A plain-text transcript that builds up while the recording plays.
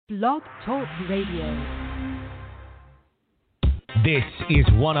Blog Talk Radio. This is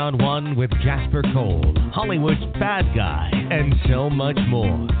One-on-One with Jasper Cole, Hollywood's bad guy, and so much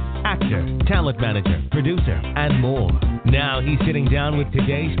more. Actor, talent manager, producer, and more. Now he's sitting down with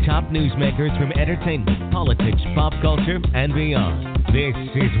today's top newsmakers from entertainment, politics, pop culture, and beyond. This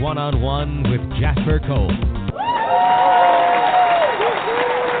is One-on-One with Jasper Cole.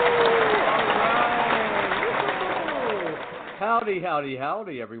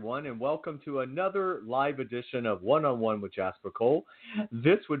 Howdy, everyone, and welcome to another live edition of One-on-One with Jasper Cole.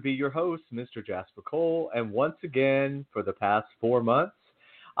 This would be your host, Mr. Jasper Cole, and once again, for the past 4 months,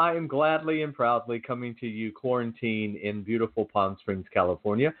 I am gladly and proudly coming to you quarantined in beautiful Palm Springs,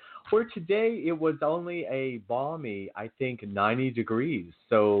 California, where today it was only a balmy, I think, 90 degrees,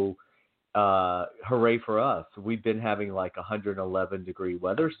 so hooray for us. We've been having like 111 degree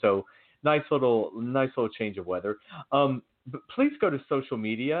weather, so nice little change of weather. But please go to social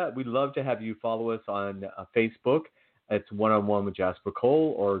media. We'd love to have you follow us on Facebook. It's One-on-One with Jasper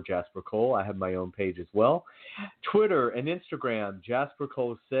Cole or Jasper Cole. I have my own page as well. Twitter and Instagram, Jasper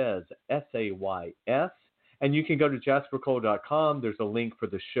Cole Says, SAYS. And you can go to jaspercole.com. There's a link for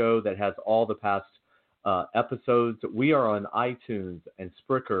the show that has all the past episodes. We are on iTunes and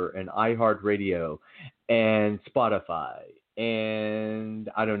Spreaker and iHeartRadio and Spotify. And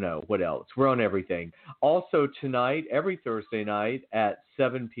I don't know what else. We're on everything. Also tonight, every Thursday night at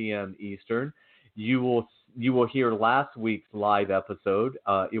 7 p.m. Eastern, you will hear last week's live episode.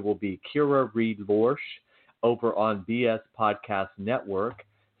 It will be Kira Reed-Lorsch over on BS Podcast Network.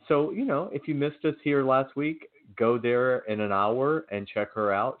 So, if you missed us here last week, go there in an hour and check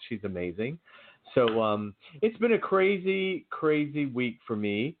her out. She's amazing. So it's been a crazy, crazy week for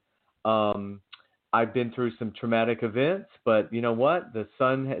me. I've been through some traumatic events, but you know what? The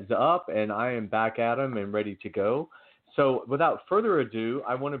sun is up, and I am back at them and ready to go. So without further ado,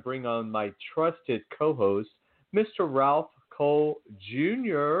 I want to bring on my trusted co-host, Mr. Ralph Cole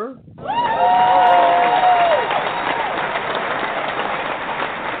Jr.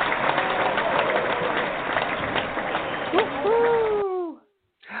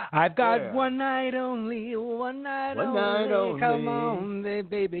 I've got one night only, one night only. Come on,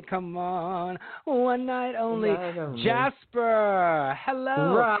 baby, come on. One night only. Jasper,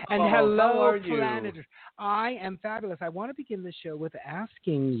 hello. Ralph, and hello, how are you? Planet. I am fabulous. I want to begin the show with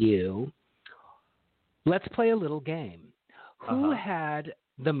asking you, let's play a little game. Who had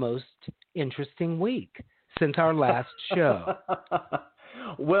the most interesting week since our last show?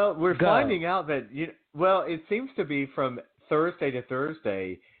 Well, we're finding out that, it seems to be from Thursday to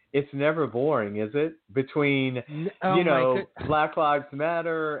Thursday. It's never boring, is it? Between Black Lives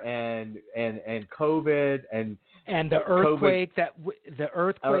Matter and COVID and the earthquake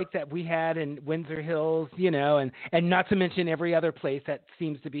that we had in Windsor Hills, and not to mention every other place that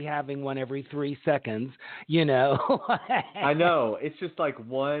seems to be having one every 3 seconds, I know. It's just like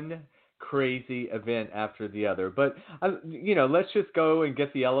one crazy event after the other. But, let's just go and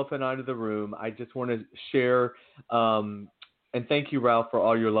get the elephant out of the room. I just want to share and thank you, Ralph, for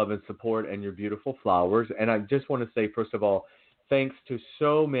all your love and support and your beautiful flowers. And I just want to say, first of all, thanks to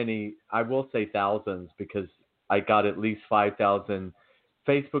so many, I will say thousands, because I got at least 5,000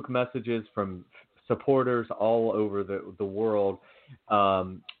 Facebook messages from supporters all over the world.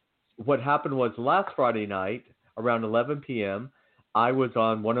 What happened was last Friday night, around 11 p.m., I was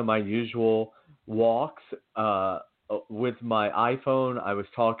on one of my usual walks with my iPhone. I was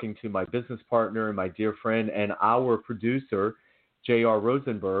talking to my business partner and my dear friend and our producer, J.R.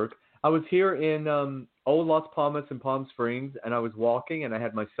 Rosenberg. I was here in old Las Palmas in Palm Springs, and I was walking, and I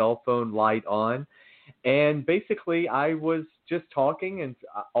had my cell phone light on. And basically, I was just talking, and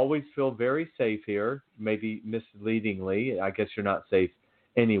I always feel very safe here, maybe misleadingly. I guess you're not safe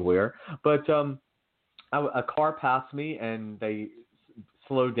anywhere. But a car passed me, and they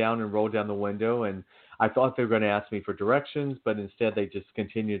slowed down and rolled down the window, and I thought they were going to ask me for directions, but instead they just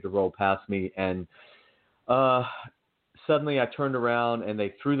continued to roll past me. And suddenly I turned around, and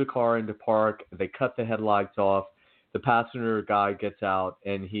they threw the car into park. They cut the headlights off. The passenger guy gets out,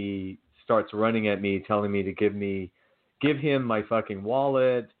 and he starts running at me, telling me to give him my fucking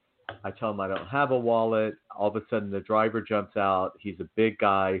wallet. I tell him I don't have a wallet. All of a sudden the driver jumps out. He's a big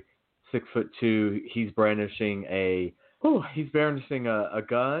guy, 6'2". He's brandishing a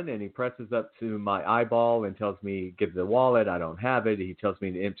gun, and he presses up to my eyeball and tells me, give the wallet. I don't have it. He tells me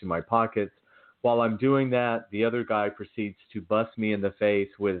to empty my pockets. While I'm doing that, the other guy proceeds to bust me in the face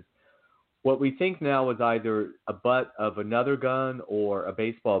with what we think now is either a butt of another gun or a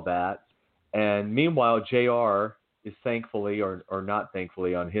baseball bat. And meanwhile, JR is thankfully, or not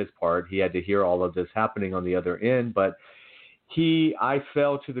thankfully on his part, he had to hear all of this happening on the other end, but I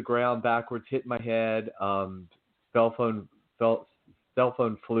fell to the ground backwards, hit my head. Cell phone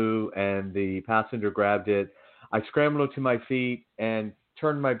flew, and the passenger grabbed it. I scrambled to my feet and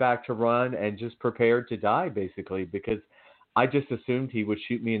turned my back to run and just prepared to die, basically, because I just assumed he would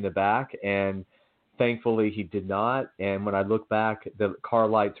shoot me in the back, and thankfully he did not. And when I look back, the car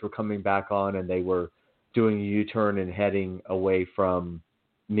lights were coming back on, and they were doing a U-turn and heading away from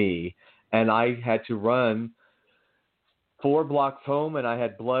me. And I had to run 4 blocks home, and I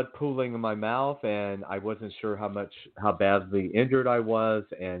had blood pooling in my mouth, and I wasn't sure how badly injured I was.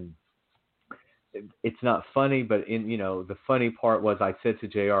 And it's not funny, but the funny part was I said to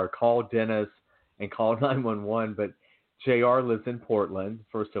JR, call Dennis and call 911, but JR lives in Portland,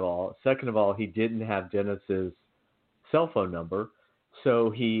 first of all. Second of all, he didn't have Dennis's cell phone number. So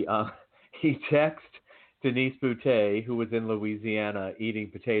he texted Denise Boutte, who was in Louisiana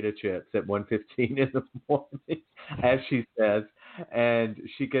eating potato chips at 1:15 in the morning, as she says. And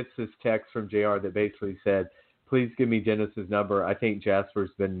she gets this text from JR that basically said, please give me Dennis's number. I think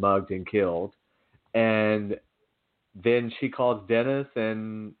Jasper's been mugged and killed. And then she calls Dennis,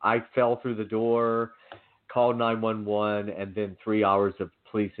 and I fell through the door, called 911, and then 3 hours of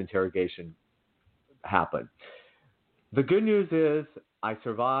police interrogation happened. The good news is I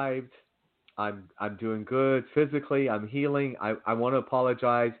survived. I'm doing good physically. I'm healing. I want to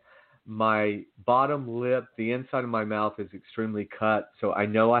apologize. My bottom lip, the inside of my mouth is extremely cut, so I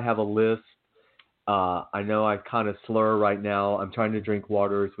know I have a lisp. I know I kind of slur right now. I'm trying to drink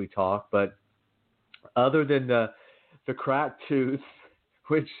water as we talk, but other than the cracked tooth,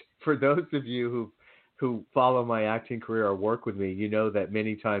 which for those of you who follow my acting career or work with me, you know that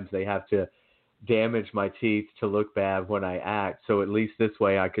many times they have to damage my teeth to look bad when I act. So at least this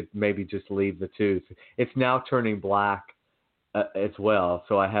way I could maybe just leave the tooth. It's now turning black as well.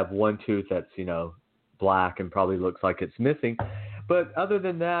 So I have one tooth that's, black and probably looks like it's missing. But other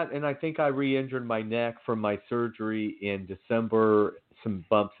than that, and I think I re-injured my neck from my surgery in December, some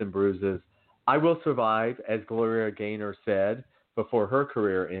bumps and bruises. I will survive, as Gloria Gaynor said before her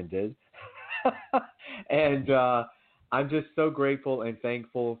career ended. And I'm just so grateful and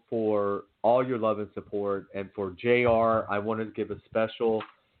thankful for all your love and support. And for JR, I wanted to give a special,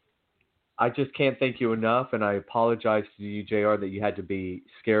 I just can't thank you enough. And I apologize to you, JR, that you had to be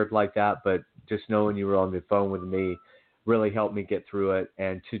scared like that. But just knowing you were on the phone with me really helped me get through it.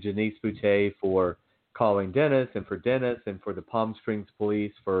 And to Denise Boutte for calling Dennis, and for Dennis, and for the Palm Springs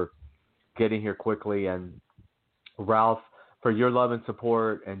police for getting here quickly, and Ralph for your love and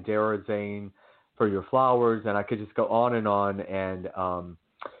support, and Dara Zane for your flowers, and I could just go on.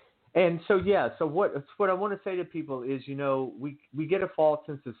 And so what I want to say to people is, we get a false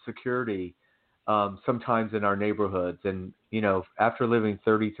sense of security sometimes in our neighborhoods, and after living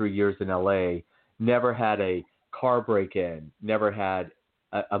 33 years in LA, never had a car break-in, never had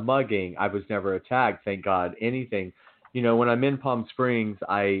a mugging. I was never attacked, thank God. Anything, when I'm in Palm Springs,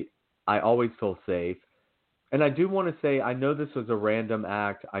 I always feel safe. And I do want to say, I know this was a random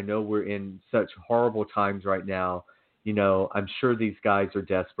act. I know we're in such horrible times right now. I'm sure these guys are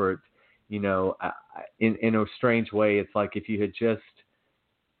desperate. In a strange way, it's like if you had just,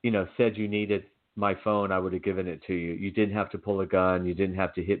 said you needed my phone, I would have given it to you. You didn't have to pull a gun. You didn't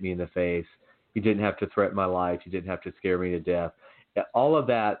have to hit me in the face. You didn't have to threaten my life. You didn't have to scare me to death. All of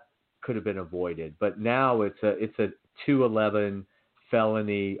that could have been avoided. But now it's a 211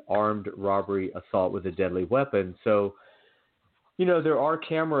 felony armed robbery assault with a deadly weapon. So, there are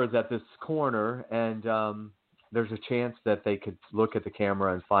cameras at this corner, and there's a chance that they could look at the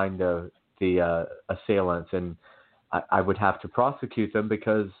camera and find the assailants, and I would have to prosecute them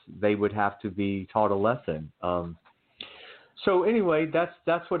because they would have to be taught a lesson. So anyway,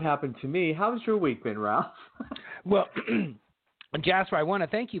 that's what happened to me. How's your week been, Ralph? Well, Jasper, I want to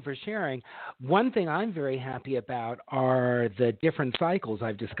thank you for sharing. One thing I'm very happy about are the different cycles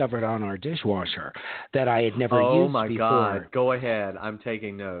I've discovered on our dishwasher that I had never used before. Oh, my God. Go ahead. I'm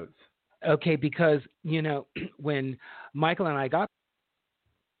taking notes. Okay, because, when Michael and I got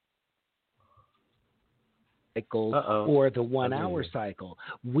cycle or the 1 hour cycle,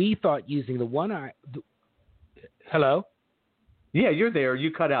 we thought using the 1 hour. Hello? Yeah, you're there.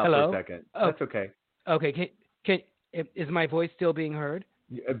 You cut out Hello? for a second. That's okay. Okay, is my voice still being heard?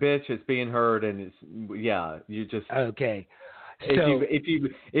 Bitch, it's being heard, and you just okay. So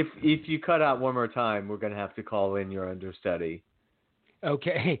if you cut out one more time, we're gonna have to call in your understudy.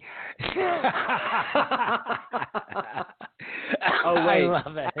 Okay. Oh wait, I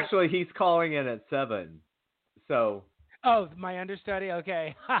love it. Actually, he's calling in at 7. So. Oh, my understudy.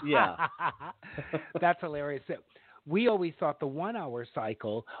 Okay. Yeah. That's hilarious. So, we always thought the 1 hour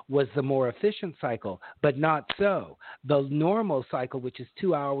cycle was the more efficient cycle, but not so. The normal cycle, which is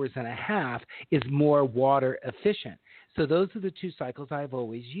 2 hours and a half, is more water efficient. So those are the 2 cycles I've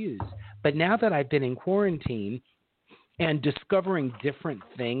always used. But now that I've been in quarantine and discovering different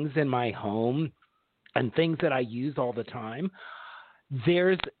things in my home and things that I use all the time,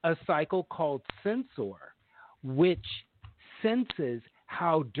 there's a cycle called sensor, which senses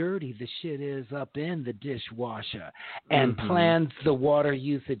how dirty the shit is up in the dishwasher and plans the water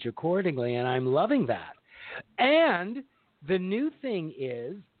usage accordingly, and I'm loving that. And the new thing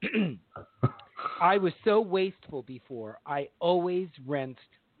is, I was so wasteful before. I always rinsed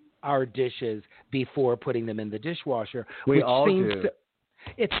our dishes before putting them in the dishwasher. We all do.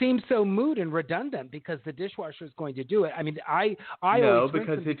 It seems so moot and redundant because the dishwasher is going to do it. I mean, I no,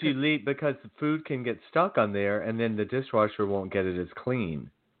 because if you leave, because the food can get stuck on there, and then the dishwasher won't get it as clean.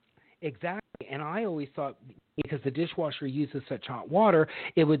 Exactly, and I always thought because the dishwasher uses such hot water,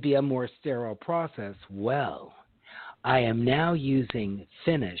 it would be a more sterile process. Well, I am now using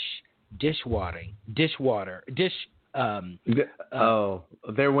Finnish dishwater. There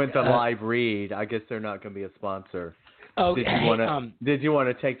went the live read. I guess they're not going to be a sponsor. Okay. Did you want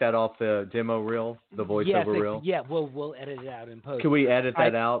to take that off the demo reel, the voiceover reel? Yeah, we'll edit it out in post. Can we edit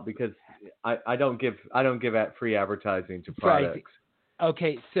that out because I don't give free advertising to products. Right.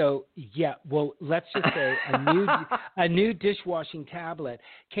 Okay, so yeah, well, let's just say a new dishwashing tablet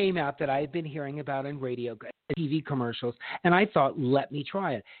came out that I had been hearing about in radio, TV commercials, and I thought, let me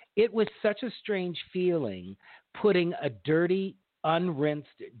try it. It was such a strange feeling putting a dirty, unrinsed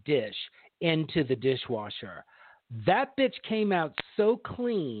dish into the dishwasher. That bitch came out so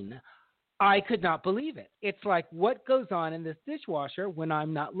clean, I could not believe it. It's like, what goes on in this dishwasher when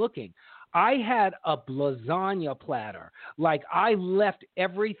I'm not looking? I had a lasagna platter. Like, I left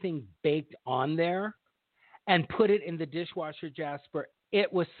everything baked on there and put it in the dishwasher, Jasper.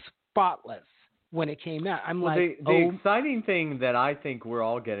 It was spotless when it came out. The exciting thing that I think we're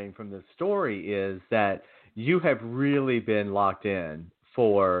all getting from this story is that you have really been locked in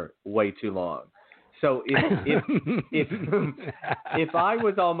for way too long. So if I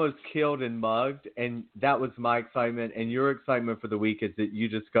was almost killed and mugged, and that was my excitement, and your excitement for the week is that you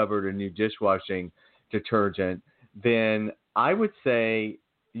discovered a new dishwashing detergent, then I would say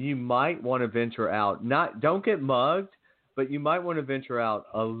you might want to venture out. Don't get mugged, but you might want to venture out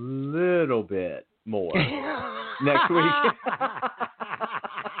a little bit more next week.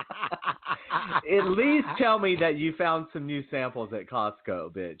 At least tell me that you found some new samples at Costco,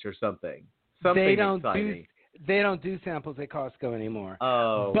 bitch, or something. They don't do samples at Costco anymore.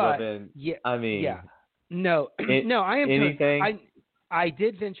 Oh, but, well then, yeah, I mean, yeah. No, I am anything. I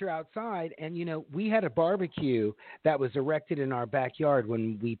did venture outside, and we had a barbecue that was erected in our backyard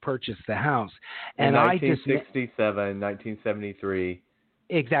when we purchased the house, and 1967, 1973.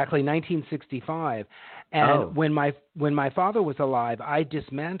 Exactly, 1965. And when my father was alive, I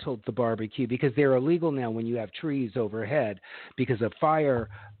dismantled the barbecue because they're illegal now when you have trees overhead because of fire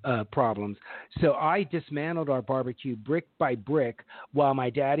problems. So I dismantled our barbecue brick by brick while my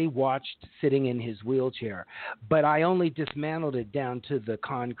daddy watched sitting in his wheelchair. But I only dismantled it down to the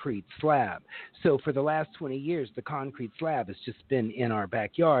concrete slab. So for the last 20 years, the concrete slab has just been in our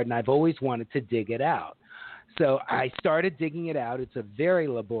backyard, and I've always wanted to dig it out. So I started digging it out. It's a very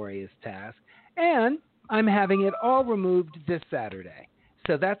laborious task, and I'm having it all removed this Saturday.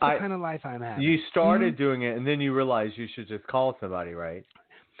 So that's the kind of life I'm having. You started doing it, and then you realized you should just call somebody, right?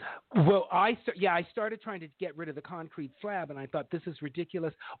 Well, I started trying to get rid of the concrete slab, and I thought, this is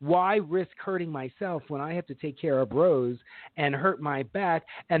ridiculous. Why risk hurting myself when I have to take care of Rose and hurt my back?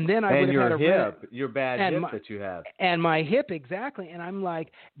 And then I would have had your bad hip that you have. And my hip, exactly. And I'm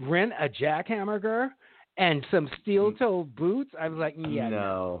like, rent a jackhammer and some steel-toed boots? I was like, yeah,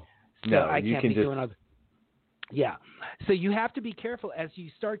 no. So I can't be doing other. Yeah. So you have to be careful as you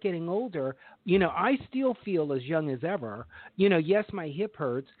start getting older. I still feel as young as ever. Yes, my hip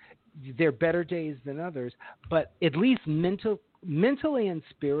hurts. There are better days than others. But at least mentally and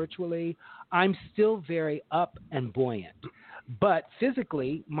spiritually, I'm still very up and buoyant. But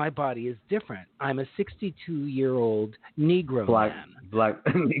physically, my body is different. I'm a 62-year-old Negro man. Black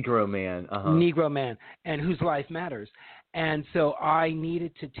Negro man. Uh-huh. Negro man, and whose life matters. And so I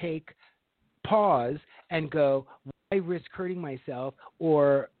needed to take pause and go, why risk hurting myself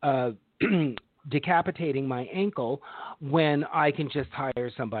or decapitating my ankle when I can just hire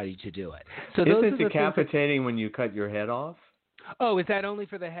somebody to do it? So Isn't decapitating when you cut your head off? Oh, is that only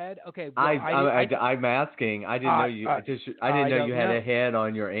for the head? Okay. Well, I'm asking. I didn't know you. I didn't know you had a head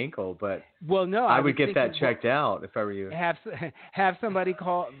on your ankle, but well, no, I would get that checked out if I were you. Have somebody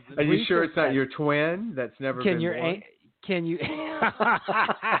call. Are you sure it's not your twin that's never been born? Can you?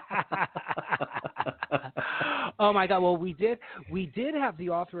 Oh my God! Well, we did have the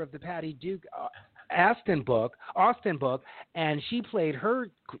author of the Patty Duke Austin book, and she played her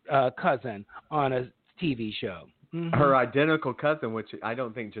cousin on a TV show. Mm-hmm. Her identical cousin, which I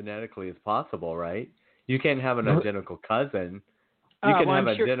don't think genetically is possible, right? You can't have an identical cousin. You can have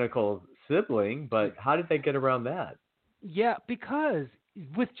an identical sibling, but how did they get around that? Yeah, because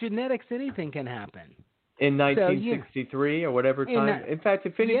with genetics, anything can happen. In 1963 or whatever time. In fact,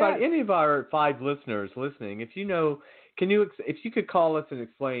 if anybody, any of our 5 listeners listening, if you know, if you could call us and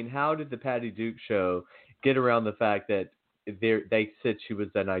explain how did the Patty Duke show get around the fact that they said she was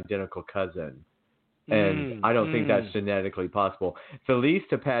an identical cousin? And I don't think that's genetically possible. The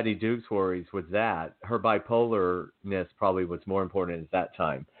least of Patty Duke's worries was that her bipolarness probably was more important at that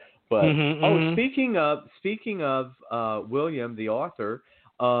time. But speaking of William, the author,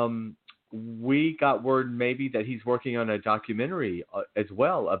 we got word maybe that he's working on a documentary as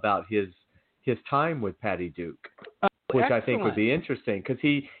well about his time with Patty Duke, which excellent. I think would be interesting because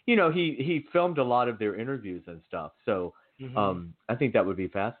he filmed a lot of their interviews and stuff. So I think that would be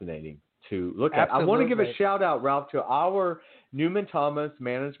fascinating to look at. I want to give a shout out, Ralph, to our Newman Thomas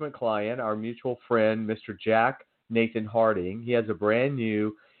management client, our mutual friend, Mr. Jack Nathan Harding. He has a brand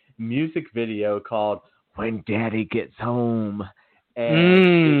new music video called When Daddy Gets Home.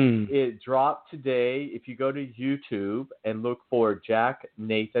 And it dropped today. If you go to YouTube and look for Jack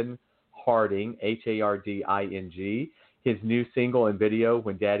Nathan Harding, Harding, his new single and video,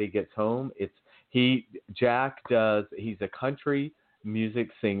 When Daddy Gets Home, he's a country music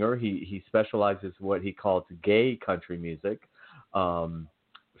singer. He specializes in what he calls gay country music.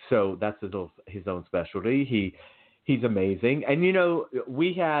 So that's his own specialty. He's amazing. And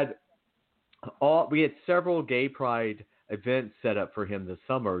we had several gay pride events set up for him this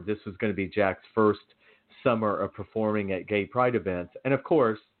summer. This was going to be Jack's first summer of performing at gay pride events. And of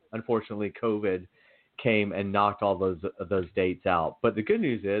course, unfortunately, COVID came and knocked all those dates out. But the good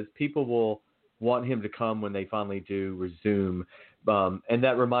news is people will want him to come when they finally do resume. And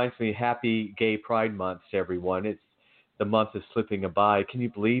that reminds me, happy Gay Pride Month to everyone. The month is slipping by. Can you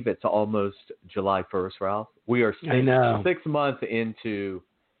believe it's almost July 1st, Ralph? We are 6 months into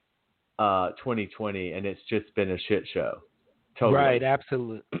 2020, and it's just been a shit show. Totally. Right,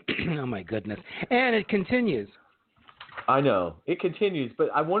 absolutely. Oh, my goodness. And it continues. I know. It continues, but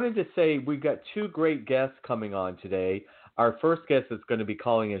I wanted to say we've got 2 great guests coming on today. Our first guest is going to be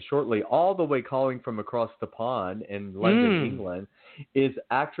calling in shortly, all the way calling from across the pond in London, England, is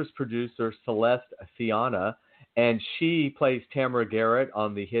actress-producer Celeste Fianna, and she plays Tamara Garrett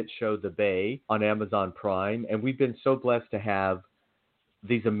on the hit show The Bay on Amazon Prime, and we've been so blessed to have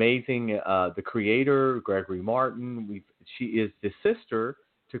these amazing, the creator, Gregory Martin. She is the sister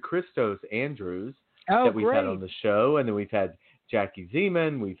to Christos Andrews that we've had on the show. And then we've had Jackie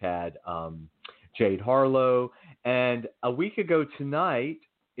Zeman. We've had Jade Harlow. And a week ago tonight,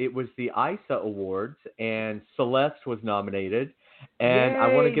 it was the ISA Awards, and Celeste was nominated. And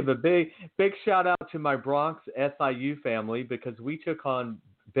I want to give a big shout out to my Bronx SIU family because we took on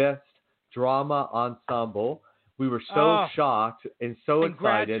Best Drama Ensemble. We were so shocked and so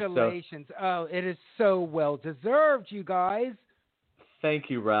excited. Congratulations. It is so well deserved, you guys.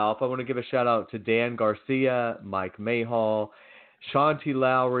 Thank you, Ralph. I want to give a shout out to Dan Garcia, Mike Mayhall, Shanti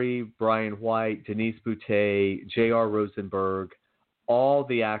Lowry, Brian White, Denise Boutte, J.R. Rosenberg, all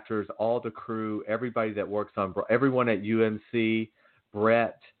the actors, all the crew, everybody that works on, everyone at UMC,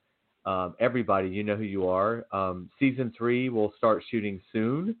 Brett, everybody, you know who you are. Season 3 will start shooting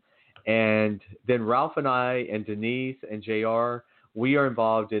soon. And then Ralph and I and Denise and JR, we are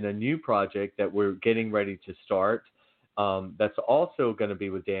involved in a new project that we're getting ready to start. That's also going to be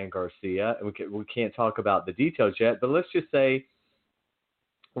with Dan Garcia. And we can't talk about the details yet, but let's just say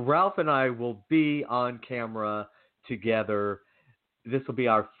Ralph and I will be on camera together. This will be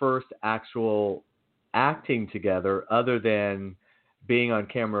our first actual acting together other than being on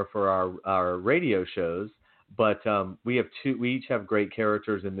camera for our radio shows. But we each have great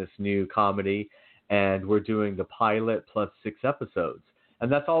characters in this new comedy, and we're doing the pilot plus 6 episodes. And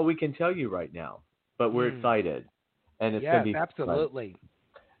that's all we can tell you right now. But we're excited. And it's going to be absolutely. fun.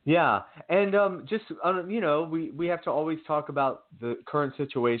 Yeah. And we have to always talk about the current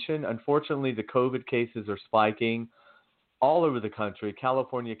situation. Unfortunately, the COVID cases are spiking all over the country.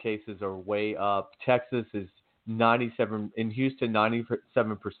 California cases are way up. Texas is 97%. In Houston,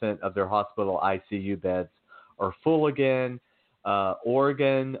 97% of their hospital ICU beds are full again.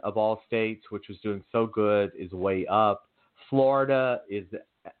 Oregon, of all states, which was doing so good, is way up. Florida is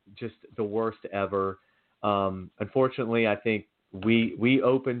just the worst ever. Unfortunately, I think we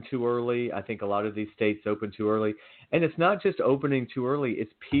opened too early. I think a lot of these states opened too early. And it's not just opening too early.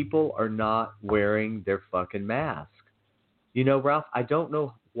 It's people are not wearing their fucking mask. You know, Ralph, I don't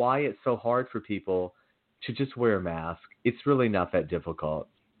know why it's so hard for people to just wear a mask. It's really not that difficult.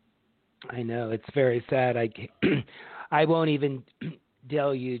 I know. It's very sad. I won't even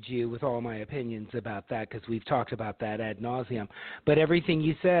deluge you with all my opinions about that because we've talked about that ad nauseum. But everything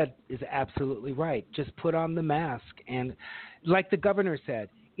you said is absolutely right. Just put on the mask. And like the governor said,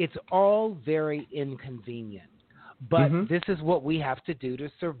 it's all very inconvenient. But this is what we have to do to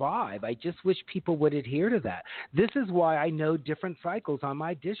survive. I just wish people would adhere to that. This is why I know different cycles on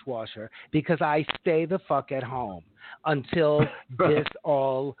my dishwasher, because I stay the fuck at home until this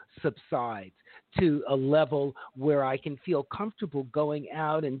all subsides to a level where I can feel comfortable going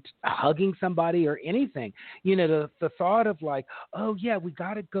out and hugging somebody or anything. You know, the thought of like, oh, yeah, we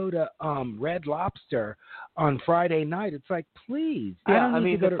got to go to Red Lobster on Friday night. It's like, please. Yeah, I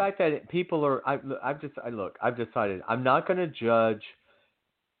mean, the fact that people are, I've decided I'm not going to judge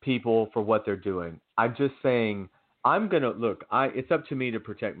people for what they're doing. I'm just saying I'm going to, look, it's up to me to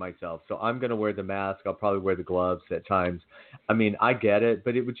protect myself. So I'm going to wear the mask. I'll probably wear the gloves at times. I mean, I get it,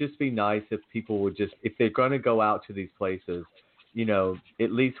 but it would just be nice if people would just, if they're going to go out to these places, you know,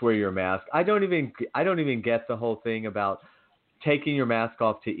 at least wear your mask. I don't even get the whole thing about taking your mask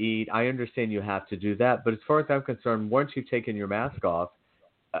off to eat. I understand you have to do that, but as far as I'm concerned, once you've taken your mask off,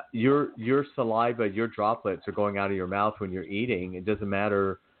 your saliva, your droplets are going out of your mouth when you're eating. It doesn't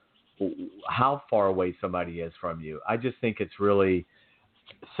matter how far away somebody is from you. I just think it's really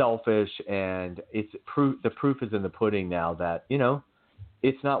selfish, and it's proof. The proof is in the pudding now that, you know,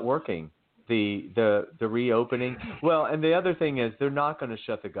 it's not working. The reopening. Well, and the other thing is they're not going to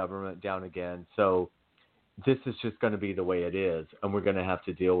shut the government down again. So this is just going to be the way it is, and we're going to have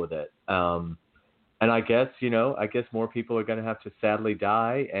to deal with it. And I guess, you know, more people are going to have to sadly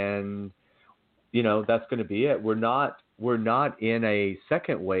die, and, you know, that's going to be it. We're not in a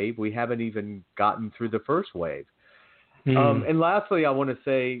second wave. We haven't even gotten through the first wave. And lastly, I want to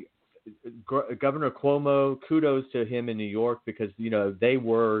say Governor Cuomo, kudos to him in New York, because, you know, they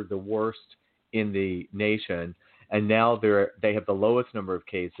were the worst in the nation, and now they have the lowest number of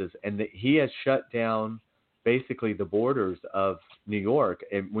cases, and he has shut down basically the borders of New York.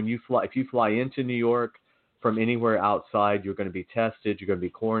 And if you fly into New York from anywhere outside, you're going to be tested, you're going to be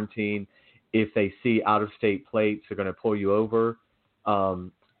quarantined. If they see out-of-state plates, they're going to pull you over.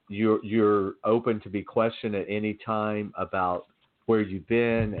 You're open to be questioned at any time about where you've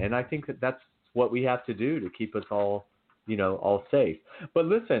been, and I think that's what we have to do to keep us all, you know, all safe. But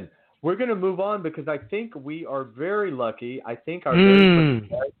listen, we're going to move on, because I think we are very lucky. I think our very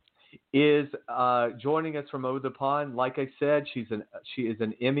first guest is joining us from over the pond. Like I said, she is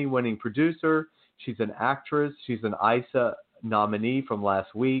an Emmy-winning producer. She's an actress. She's an ISA nominee from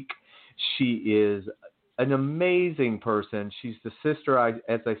last week. She is an amazing person. She's the sister,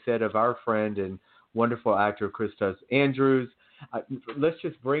 as I said, of our friend and wonderful actor Christos Andrews. Let's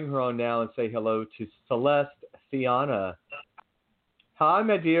just bring her on now and say hello to Celeste Fianna. Hi,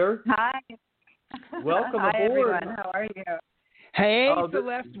 my dear. Hi. Welcome Hi, aboard. everyone. How are you? Hey,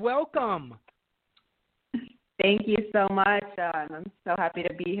 Celeste, welcome. Thank you so much. I'm so happy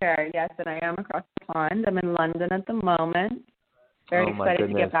to be here. Yes, and I am across the pond. I'm in London at the moment. Very excited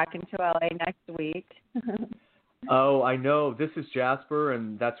to get back into LA next week. Oh, I know. This is Jasper,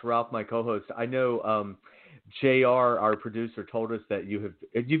 and that's Ralph, my co-host. I know JR, our producer, told us that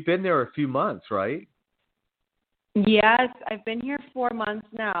you've been there a few months, right? Yes, I've been here 4 months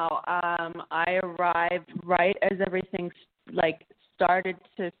now. I arrived right as everything started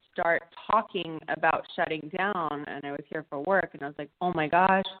to start talking about shutting down, and I was here for work, and I was like, oh my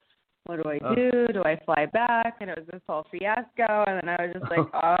gosh, what do I do? Do I fly back? And it was this whole fiasco, and then I was just like,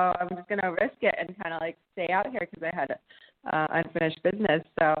 oh, I'm just going to risk it and kind of like stay out here because I had unfinished business.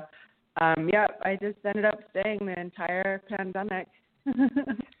 So, yeah, I just ended up staying the entire pandemic.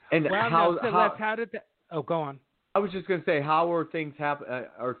 And how did that? Oh, go on. I was just going to say, how are things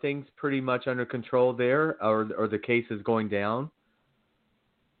are things pretty much under control there, or the cases going down?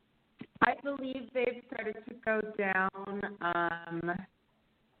 I believe they've started to go down.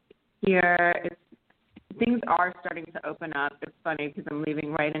 Here, things are starting to open up. It's funny because I'm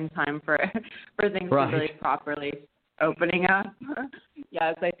leaving right in time for things to really properly opening up.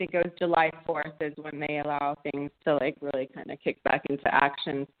 Yes, I think it was July 4th is when they allow things to like really kind of kick back into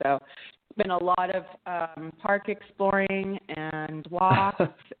action. So been a lot of park exploring and walks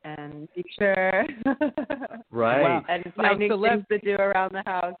and nature. Right. Wow. And Now, finding Celeste, things to do around the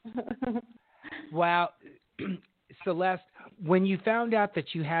house. wow. Celeste, when you found out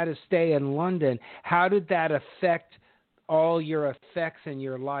that you had to stay in London, how did that affect all your effects in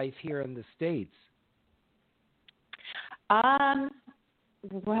your life here in the States?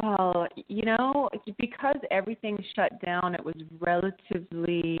 Well, because everything shut down, it was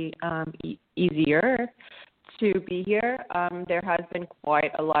relatively easier to be here. There has been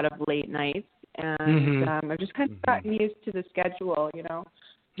quite a lot of late nights, and I've just kind of gotten used to the schedule,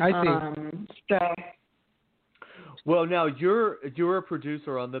 I see. So. Well, now you're a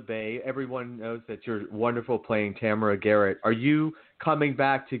producer on the Bay. Everyone knows that you're wonderful playing Tamara Garrett. Are you coming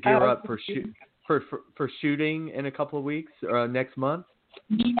back to gear up for shooting in a couple of weeks next month?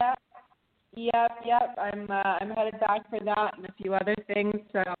 Yep. I'm headed back for that and a few other things.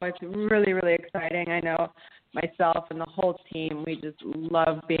 So it's really, really exciting. I know myself and the whole team, we just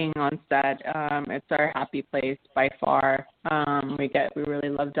love being on set. It's our happy place by far. We really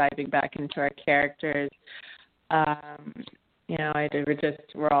love diving back into our characters.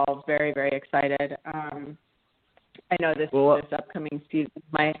 We're all very, very excited. I know this upcoming season,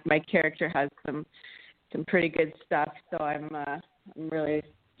 my character has some pretty good stuff, so I'm really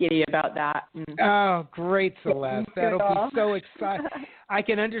giddy about that. Oh, great, Celeste! That'll be so exciting. I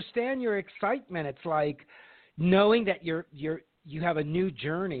can understand your excitement. It's like knowing that you have a new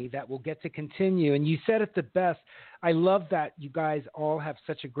journey that will get to continue. And you said it the best. I love that you guys all have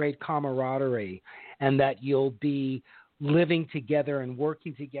such a great camaraderie, and that you'll be living together and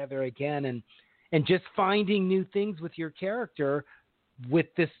working together again, and just finding new things with your character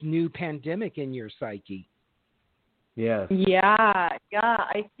with this new pandemic in your psyche. Yes. Yeah.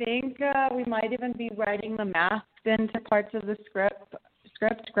 I think we might even be writing the masks into parts of the script.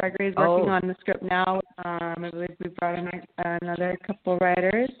 Gregory's working on the script now. I believe we brought in another couple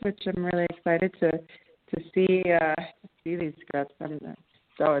writers, which I'm really excited to see these scripts. I'm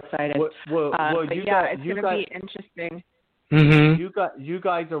so excited. It's going to be interesting. Mm-hmm. You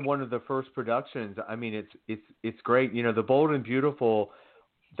guys are one of the first productions. I mean, it's great. The Bold and Beautiful,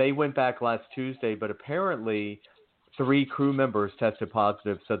 they went back last Tuesday, but apparently 3 crew members tested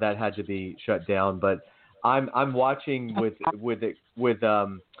positive, so that had to be shut down. But I'm watching with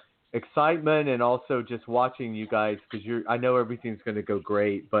excitement, and also just watching you guys, because I know everything's going to go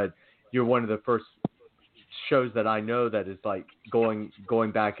great, but you're one of the first shows that I know that is like going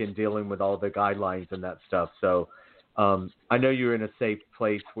back and dealing with all the guidelines and that stuff. So I know you're in a safe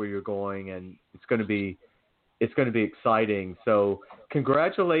place where you're going, and it's going to be exciting. So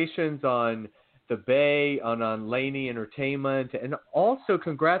congratulations on the Bay, on Laney Entertainment, and also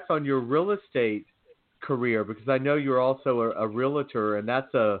congrats on your real estate career, because I know you're also a realtor, and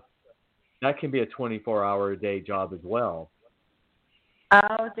that can be a 24-hour-a-day job as well.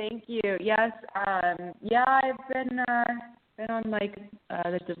 Oh, thank you. Yes, I've been on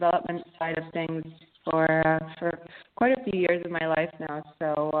the development side of things for quite a few years of my life now.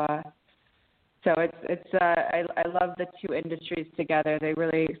 So it's I love the two industries together. They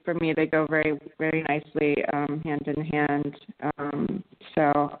really, for me, they go very, very nicely hand in hand.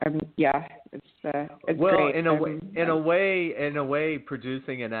 It's well, great. in a way,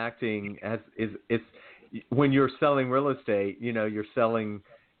 producing and acting is when you're selling real estate. You're selling.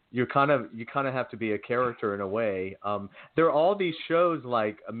 You kind of have to be a character in a way. There are all these shows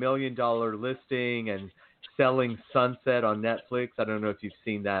like $1 Million Listing and Selling Sunset on Netflix. I don't know if you've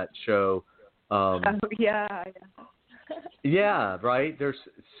seen that show. Yeah. Yeah, right. There's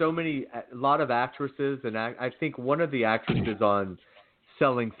a lot of actresses, and I think one of the actresses on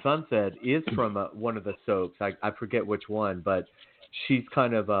Selling Sunset is from one of the soaps. I forget which one, but she's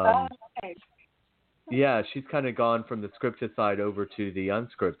kind of okay. Yeah, she's kind of gone from the scripted side over to the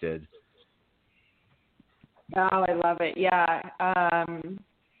unscripted. Oh, I love it. Yeah. I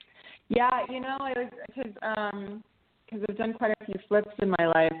was because I've done quite a few flips in my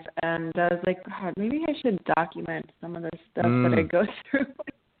life, and I was like, God, maybe I should document some of the stuff that I go through.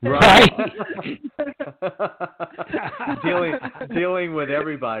 Right. dealing with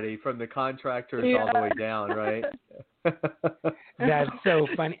everybody from the contractors all the way down, right? That's so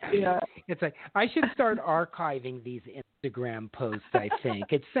funny. Yeah. It's like I should start archiving these Instagram posts, I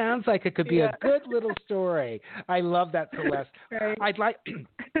think. It sounds like it could be a good little story. I love that, Celeste. Right.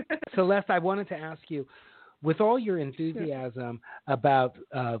 Celeste, I wanted to ask you, with all your enthusiasm about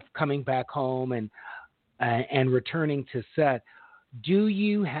coming back home and returning to set, do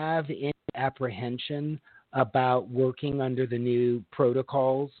you have any apprehension about working under the new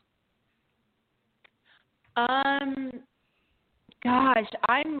protocols? Gosh,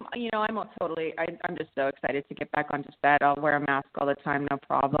 I'm just so excited to get back onto set. I'll wear a mask all the time, no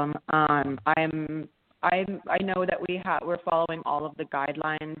problem. I know that we're following all of the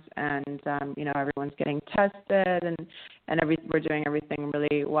guidelines, and everyone's getting tested, and we're doing everything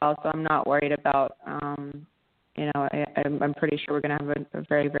really well. So I'm not worried about. I'm pretty sure we're going to have a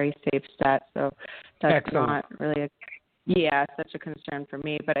very, very safe set. So that's Excellent. not really such a concern for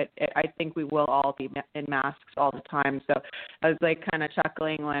me. But I think we will all be in masks all the time. So I was like kind of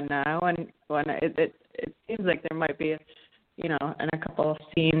chuckling when it seems like there might be, in a couple of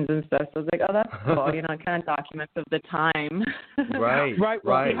scenes and stuff. So I was like, oh, that's cool. Kind of documents of the time. Right.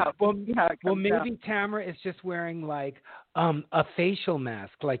 Well, maybe Tamara is just wearing like a facial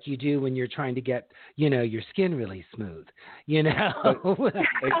mask, like you do when you're trying to get, your skin really smooth. Except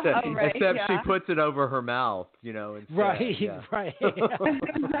she puts it over her mouth, instead. Right.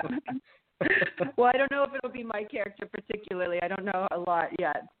 Well, I don't know if it'll be my character particularly. I don't know a lot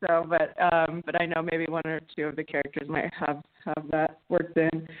yet. So, but I know maybe one or two of the characters might have that worked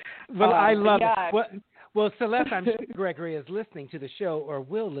in. Well, I love it. Well, Celeste, I'm sure Gregory is listening to the show or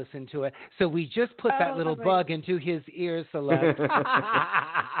will listen to it. So we just put that little bug into his ear, Celeste.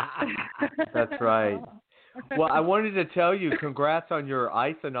 That's right. Well, I wanted to tell you, congrats on your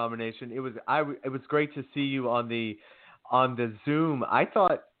ISA nomination. It was great to see you on the Zoom. I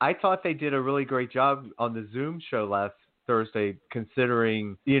thought they did a really great job on the Zoom show last Thursday,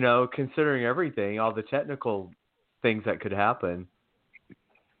 considering everything, all the technical things that could happen.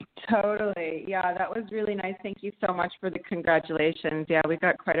 Totally. Yeah, that was really nice. Thank you so much for the congratulations. Yeah, we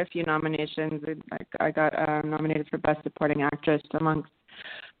got quite a few nominations. I got nominated for Best Supporting Actress amongst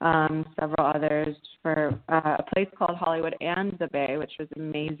several others for a place called Hollywood and the Bay, which was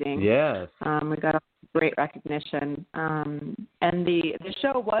amazing. Yes. We got great recognition. And the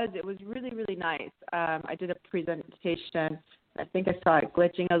show was really, really nice. I did a presentation. I think I saw it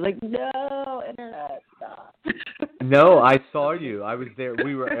glitching. I was like, no, internet, stop. No, I saw you. I was there.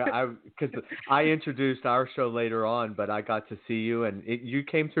 Because I introduced our show later on, but I got to see you, and you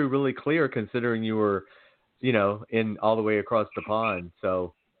came through really clear considering you were, in all the way across the pond.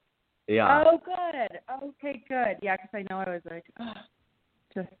 So, yeah. Oh, good. Okay, good. Yeah, because I know I was like,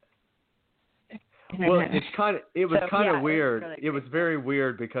 just. Well, it was kind of weird. It was very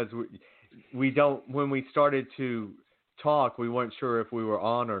weird because we don't, when we started to talk, we weren't sure if we were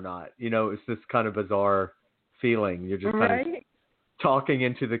on or not. It's this kind of bizarre feeling. You're just kind of talking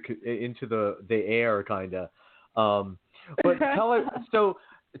into the air, kind of. But tell us,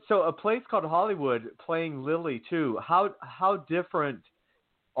 so a place called Hollywood playing Lily too. How different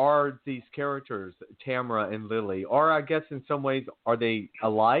are these characters, Tamara and Lily? Or I guess in some ways, are they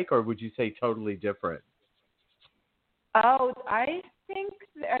alike, or would you say totally different? Oh, I think.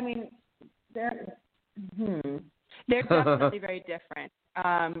 They're definitely very different.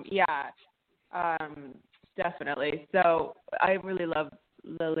 Definitely. So I really love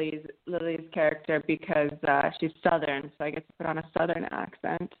Lily's character because she's Southern, so I get to put on a Southern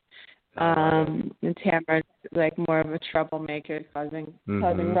accent. And Tamara's like more of a troublemaker, causing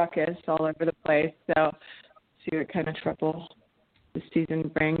ruckus all over the place. So see what kind of trouble the season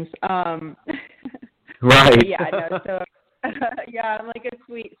brings. Right. So I'm like a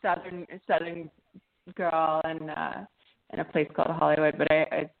sweet Southern girl in a place called Hollywood, but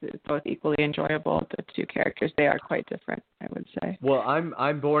it's both equally enjoyable. The two characters, they are quite different, I would say. Well,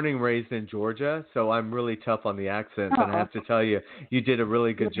 I'm born and raised in Georgia, so I'm really tough on the accents, and I have to tell you, you did a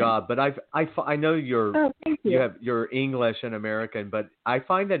really good job. But I know you're English and American, but I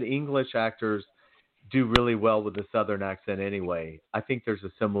find that English actors do really well with the Southern accent anyway. I think there's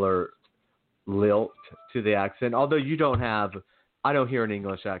a similar lilt to the accent, although you don't have. I don't hear an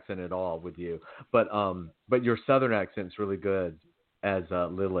English accent at all with you, but your Southern accent's really good as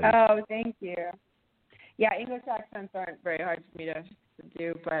Lily. Oh, thank you. Yeah, English accents aren't very hard for me to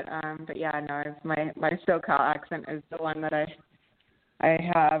do, but yeah, no, my SoCal accent is the one that I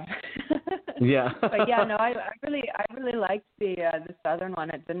have. Yeah. But yeah, no, I really liked the Southern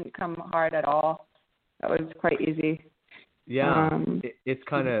one. It didn't come hard at all. That was quite easy. Yeah, it's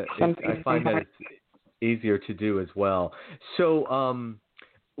kind of. I find that it's easier to do as well. So,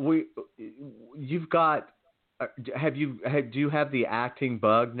 you've got. Do you have the acting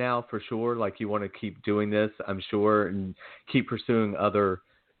bug now for sure? Like you want to keep doing this, I'm sure, and keep pursuing other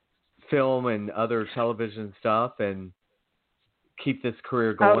film and other television stuff, and keep this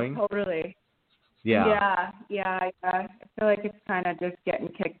career going. Oh, totally. Yeah. Yeah. I feel like it's kind of just getting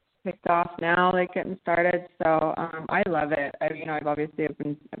kicked off now, like getting started. So I love it. I've obviously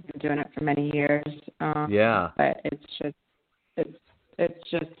been doing it for many years. Yeah. But it's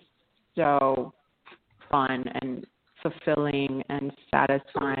just so fun and fulfilling and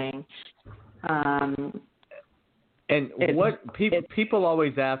satisfying. And what people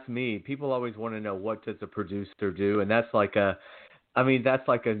always ask me, people always want to know, what does a producer do? And that's like a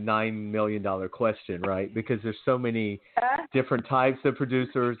 $9 million question, right? Because there's so many different types of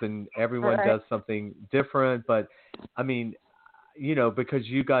producers, and everyone does something different. But I mean, you know, because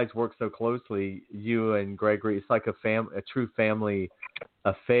you guys work so closely, you and Gregory, it's like a true family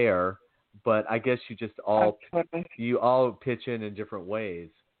affair. But I guess you just all pitch in different ways.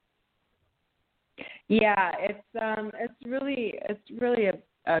 Yeah, it's really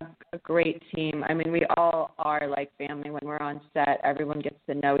a great team. I mean, we all are like family when we're on set. Everyone gets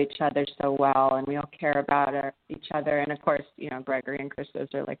to know each other so well, and we all care about each other. And of course, you know, Gregory and Christos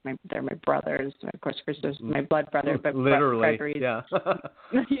are like they're my brothers. Of course, Christos is my blood brother, but literally, Gregory's, yeah,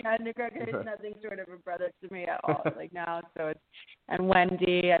 yeah, and Gregory is nothing short of a brother to me at all. Like now, and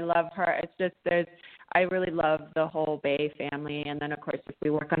Wendy, I love her. It's just I really love the whole Bay family. And then, of course, if we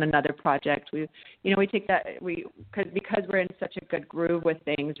work on another project, we take that because we're in such a good groove with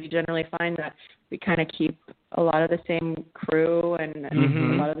things. We generally find that we kind of keep a lot of the same crew and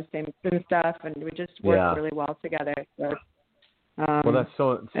a lot of the same stuff, and we just work really well together. So, well, that's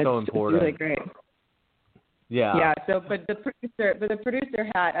so important. It's really great. Yeah. Yeah. So, but the producer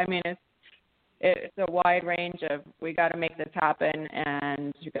hat, I mean, it's a wide range of, we got to make this happen,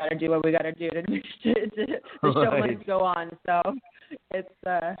 and we got to do what we got to do to the show must go on. So it's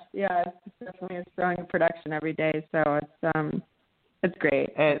definitely a strong production every day. So it's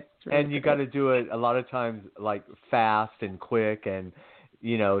great. And really you got to do it a lot of times like fast and quick, and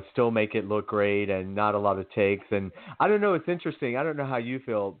you know, still make it look great, and not a lot of takes. And I don't know, it's interesting. I don't know how you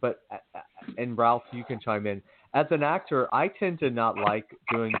feel, but and Ralph, you can chime in. As an actor, I tend to not like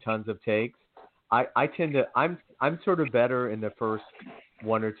doing tons of takes. I tend to, I'm sort of better in the first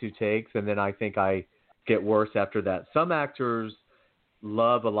one or two takes, and then I think I get worse after that. Some actors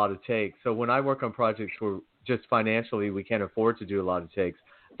love a lot of takes. So when I work on projects where just financially we can't afford to do a lot of takes,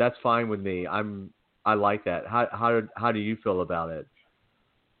 that's fine with me. I like that. How do you feel about it?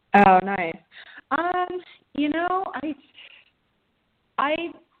 Oh, nice. You know,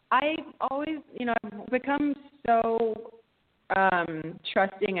 I always, you know, I've become so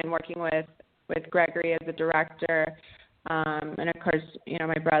trusting and working with Gregory as a director, and of course, you know,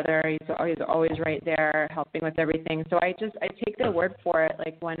 my brother, he's always right there helping with everything. So I take their word for it.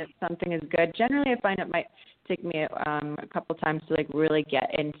 Like when something is good, generally I find it might take me a couple times to like really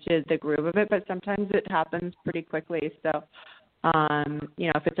get into the groove of it, but sometimes it happens pretty quickly. So you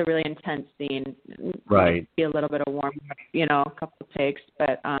know, if it's a really intense scene, right, be a little bit of warm, you know, a couple of takes,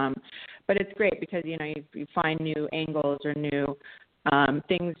 but it's great because, you know, you find new angles or new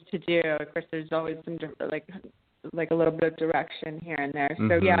things to do. Of course, there's always some like a little bit of direction here and there.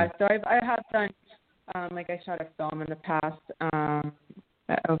 So so I have done like I shot a film in the past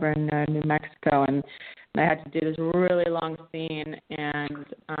over in New Mexico, and I had to do this really long scene, and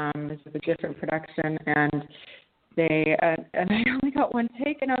this was a different production, and and I only got one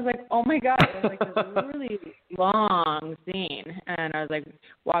take, and I was like, oh my God, it was like this really long scene, and I was like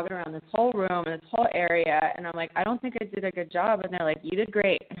walking around this whole room and this whole area, and I'm like, I don't think I did a good job, and they're like, you did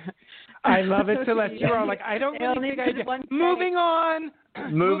great. I love it, Celeste. You were like, I don't really think I did. Moving on.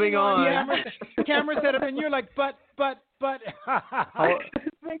 Moving on. The camera set up, and you're like, but.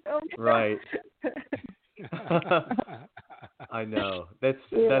 Like, oh right. I know. That's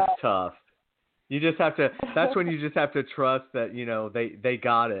tough. You just have to. That's when you just have to trust that, you know, they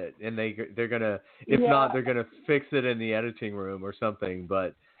got it, and they're gonna. If not, they're gonna fix it in the editing room or something.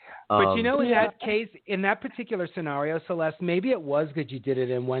 But you know, in that case, in that particular scenario, Celeste, maybe it was good you did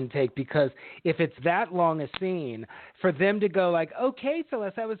it in one take, because if it's that long a scene, for them to go like, okay,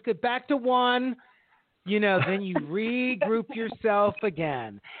 Celeste, that was good, back to one. You know, then you regroup yourself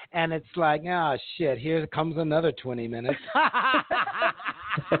again, and it's like, oh shit, here comes another 20 minutes.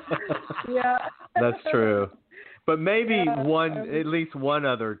 Yeah, that's true. But maybe at least one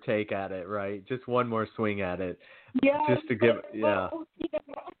other take at it, right? Just one more swing at it. Yeah. Just to give,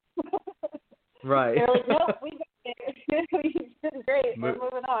 Right. They're like, no, we did great. We're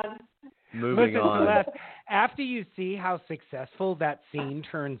moving on. Moving on. Celeste, after you see how successful that scene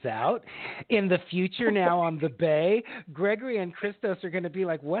turns out, in the future now on the Bay, Gregory and Christos are going to be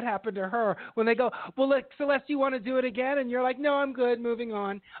like, what happened to her? When they go, well, look, Celeste, you want to do it again? And you're like, no, I'm good, moving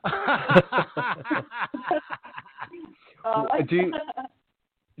on.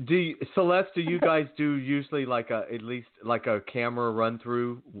 Celeste, do you guys do usually like at least like a camera run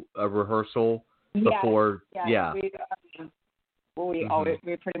through, a rehearsal before? Yeah.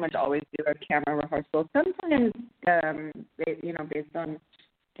 We pretty much always do a camera rehearsal. Sometimes, based on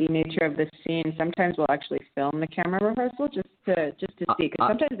the nature of the scene, sometimes we'll actually film the camera rehearsal just to see, because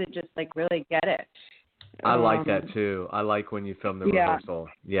sometimes they just like really get it. I like that too. I like when you film the rehearsal.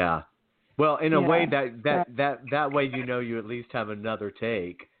 Yeah. Well, in a way that way, you know, you at least have another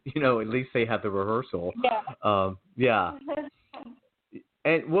take. You know, at least they have the rehearsal. Yeah. Yeah.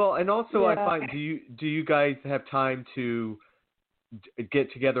 And also I find, do you guys have time to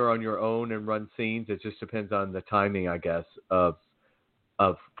get together on your own and run scenes? It just depends on the timing, I guess, of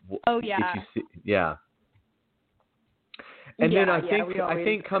Oh yeah. If you see, yeah. And then I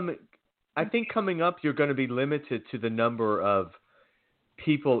think coming up, you're going to be limited to the number of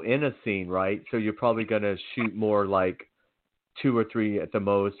people in a scene, right? So you're probably going to shoot more like 2 or 3 at the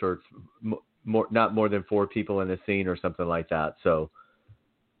most, or not more than 4 people in a scene or something like that. So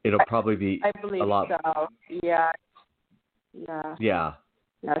it'll probably be I believe a lot. So. Yeah. Yeah.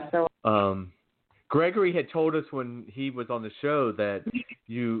 So. Gregory had told us when he was on the show that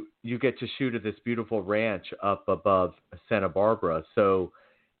you get to shoot at this beautiful ranch up above Santa Barbara. So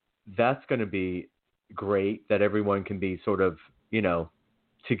that's going to be great that everyone can be sort of, you know,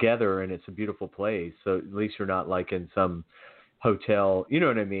 together, and it's a beautiful place. So at least you're not like in some hotel, you know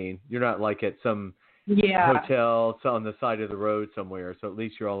what I mean? You're not like at some hotel on the side of the road somewhere. So at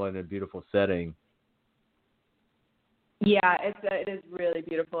least you're all in a beautiful setting. Yeah, it is really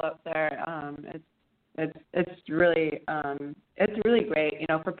beautiful up there. It's really great, you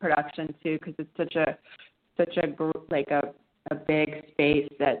know, for production too, because it's such a big space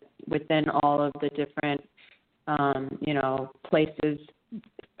that within all of the different you know, places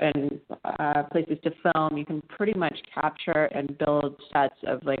and places to film, you can pretty much capture and build sets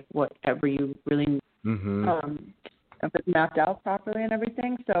of like whatever you really if it's mapped out properly and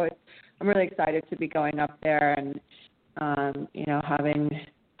everything. So I'm really excited to be going up there and you know, having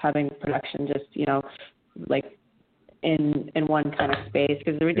production just, you know, like in one kind of space,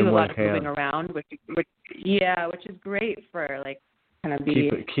 because we do a lot of moving around, which is great for like kind of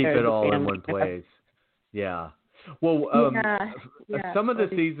keep it all in one place. Yeah. Well, some of the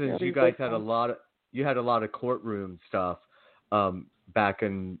seasons you guys had a lot of courtroom stuff back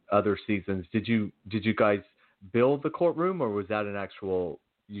in other seasons. Did you guys build the courtroom, or was that an actual,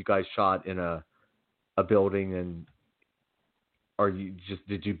 you guys shot in a building, and or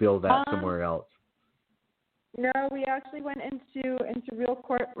did you build that somewhere else? No, we actually went into real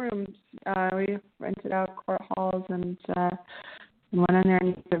courtrooms. We rented out court halls and went in there and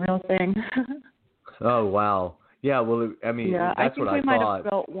used the real thing. Oh wow! Yeah, well, I mean, that's what I thought. I think we might have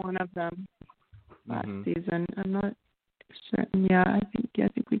built one of them last season. I'm not certain. Yeah, I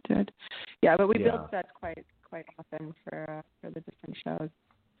think we did. Yeah, but we build sets quite often for the different shows.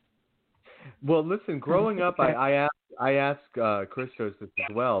 Well, listen, growing up, I asked Christos this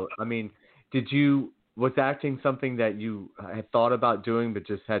as well. I mean, was acting something that you had thought about doing but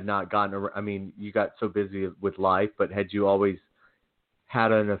just had not gotten around? I mean, you got so busy with life, but had you always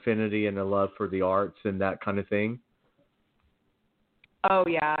had an affinity and a love for the arts and that kind of thing? Oh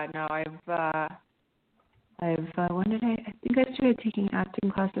yeah, no, I've when did I think I started taking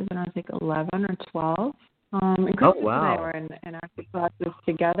acting classes when I was like 11 or 12. And Chris and I were in acting classes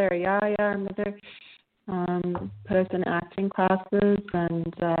together. Yeah, our mother put us in acting classes,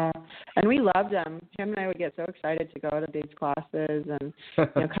 and we loved them. Him and I would get so excited to go to these classes, and you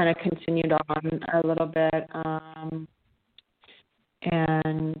know, kind of continued on a little bit.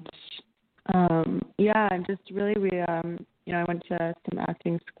 And just really we you know, I went to some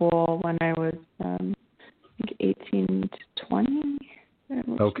acting school when I was I think 18 to 20.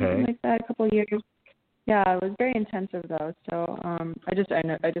 Something like that, a couple of years. Yeah, it was very intensive though. So I just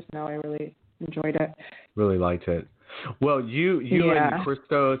know I really enjoyed it. Really liked it. Well, you and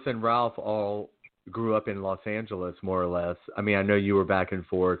Christos and Ralph all grew up in Los Angeles, more or less. I mean, I know you were back and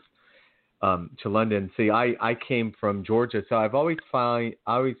forth to London. See, I came from Georgia, so I always find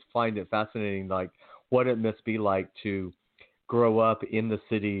it fascinating, like what it must be like to grow up in the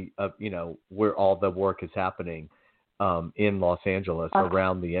city of, you know, where all the work is happening. In Los Angeles,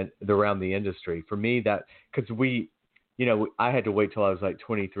 around the industry. For me, that, because I had to wait till I was like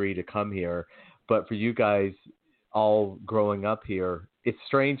 23 to come here, but for you guys all growing up here, it's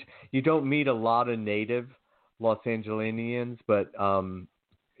strange. You don't meet a lot of native Los Angelinians, but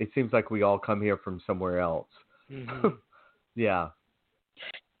it seems like we all come here from somewhere else. Mm-hmm. Yeah.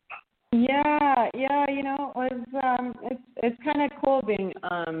 Yeah, you know, it's kind of cool being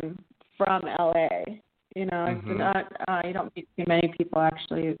from LA. You know, it's not you don't meet too many people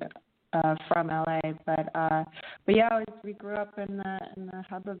actually from LA, but yeah, we grew up in the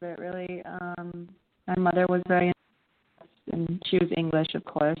hub of it really. My mother was very, and she was English, of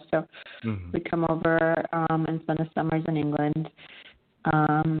course, so we'd come over and spend the summers in England.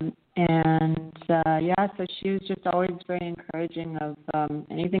 So she was just always very encouraging of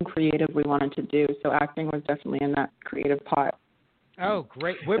anything creative we wanted to do. So acting was definitely in that creative pot. Oh,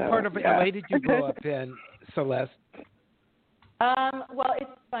 great. What part of LA did you grow up in, Celeste? Well, it's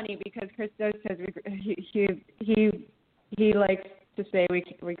funny because Christos says he likes to say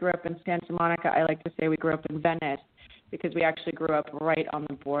we grew up in Santa Monica. I like to say we grew up in Venice because we actually grew up right on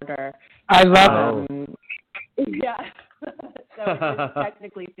the border. I love it. Yeah. So it's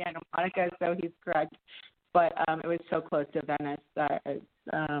technically Santa Monica, so he's correct. But it was so close to Venice that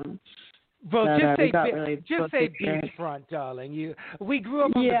just say beachfront, darling. We grew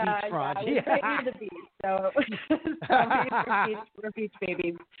up on the beachfront. Yeah, right near the beach, so we're beach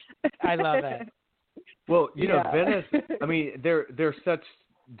babies. I love it. Well, Venice. I mean, they're such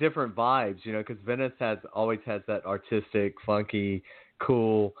different vibes, because Venice always has that artistic, funky,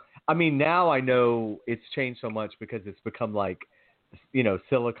 cool. I mean, now I know it's changed so much because it's become like,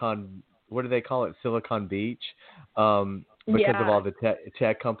 Silicon. What do they call it? Silicon Beach, because of all the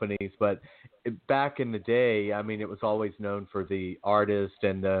tech companies. But back in the day, I mean, it was always known for the artists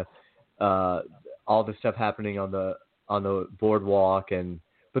and the all the stuff happening on the boardwalk,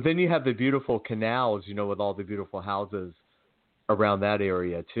 but then you have the beautiful canals, with all the beautiful houses around that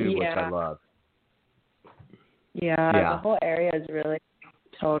area too, which I love. Yeah, the whole area is really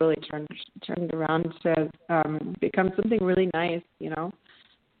totally turned around to become something really nice,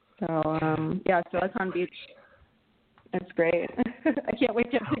 So Silicon Beach, it's great. I can't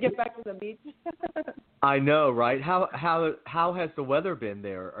wait to get back to the beach. I know, right? How has the weather been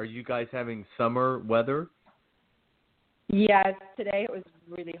there? Are you guys having summer weather? Yes, today it was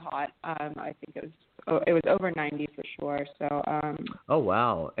really hot. I think it was over 90 for sure. So. Oh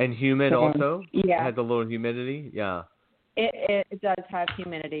wow, and humid also. Yeah. It has a little humidity. Yeah. It does have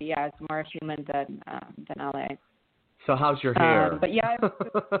humidity. Yeah, it's more humid than LA. So how's your hair? But yeah.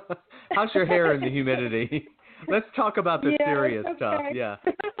 How's your hair in the humidity? Let's talk about the serious stuff. Yeah.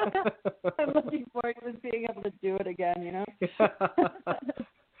 I'm looking forward to being able to do it again.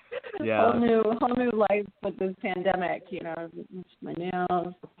 Yeah. Whole new life with this pandemic. My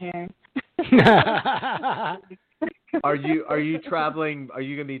nails, hair. Are you traveling? Are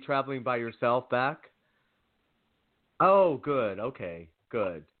you going to be traveling by yourself back? Oh, good. Okay,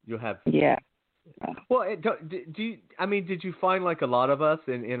 good. You'll have. Yeah. Well, did you find like a lot of us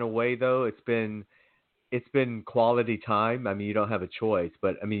in a way though? It's been quality time. I mean, you don't have a choice,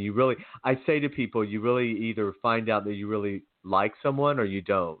 but I mean, I say to people, you really either find out that you really like someone or you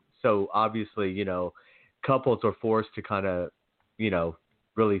don't. So obviously, couples are forced to kind of,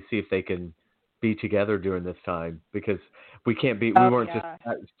 really see if they can be together during this time because we weren't just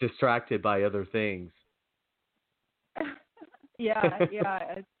distracted by other things. Yeah.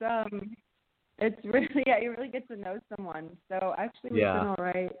 It's really, you really get to know someone. So actually, we've been all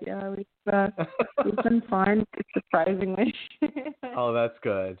right. Yeah, we've been fine, surprisingly. Oh, that's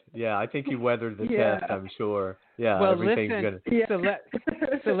good. Yeah, I think you weathered the test, I'm sure. Yeah, well, everything's listen,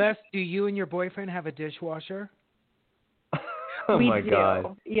 Celeste, do you and your boyfriend have a dishwasher? Oh, we my do.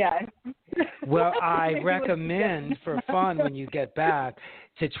 God. Yes. Well, I recommend for fun when you get back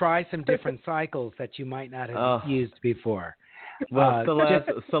to try some different cycles that you might not have used before. Well,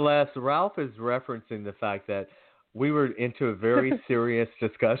 Celeste, Ralph is referencing the fact that we were into a very serious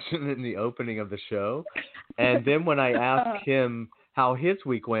discussion in the opening of the show. And then when I asked him how his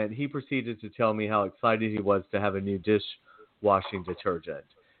week went, he proceeded to tell me how excited he was to have a new dishwashing detergent.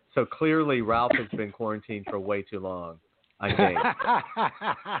 So clearly Ralph has been quarantined for way too long, I think.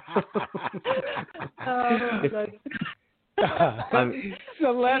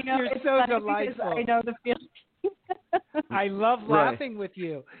 Celeste, you're so delightful. I know the feeling. I love laughing with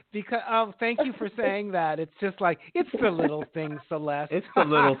you because thank you for saying that. It's just like it's the little things, Celeste. It's the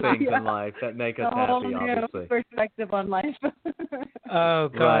little things in life that make us happy, obviously. Perspective on life. Oh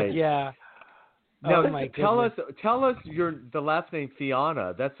God, right. Yeah. Now, my goodness. Tell us the last name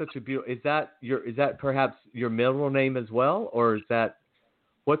Fianna. That's such a beautiful. Is that perhaps your middle name as well, or is that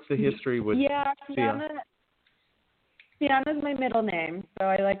what's the history with? Yeah, Fianna. Fianna's my middle name, so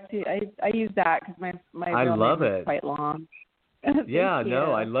I like to I use that because my real name is quite long. Yeah,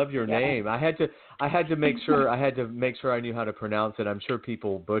 no, I love your name. I had to make sure I knew how to pronounce it. I'm sure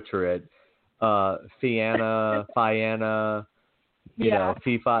people butcher it. Fianna, Fianna,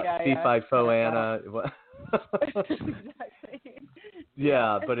 Fee-Fi Fo-Anna. Exactly.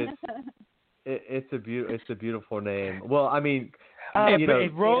 Yeah, but it's a beautiful name. Well, I mean,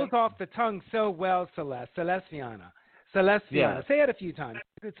 it rolls off the tongue so well, Celeste. Celeste Fianna. Celeste Fianna. Say it a few times.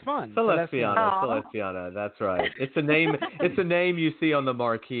 It's fun. Celeste Fianna. That's right. It's a name. It's a name you see on the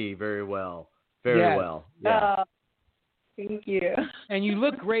marquee very well. Very well. Yeah. Thank you. And you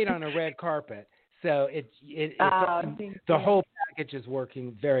look great on a red carpet. So the whole package is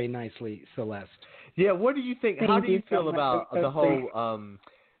working very nicely, Celeste. Yeah, what do you think? How do you feel about so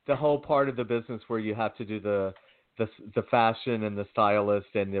the whole part of the business where you have to do the fashion and the stylist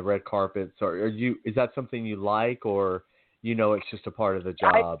and the red carpets? Or is that something you like, or it's just a part of the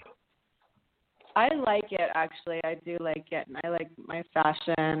job? I like it, actually. I do like it. I like my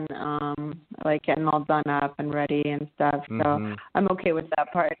fashion. I like getting all done up and ready and stuff. So I'm okay with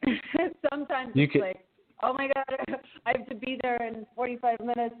that part. Sometimes like, oh my God, I have to be there in 45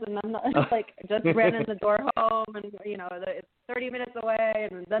 minutes, and I'm not like just ran in the door home, and it's 30 minutes away,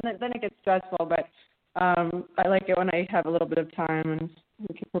 and then it gets stressful. But I like it when I have a little bit of time and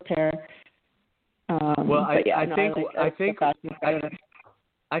we can prepare.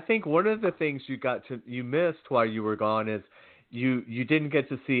 I think one of the things you missed while you were gone is you didn't get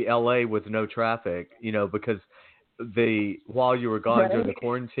to see LA with no traffic, because while you were gone during the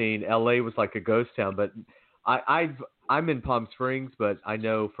quarantine, LA was like a ghost town. But I'm in Palm Springs, but I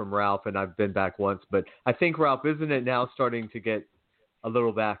know from Ralph, and I've been back once, but I think, Ralph, isn't it now starting to get a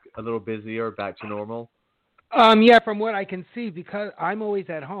little busier, back to normal? Yeah, from what I can see, because I'm always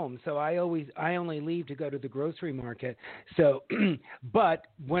at home, so I only leave to go to the grocery market. So, but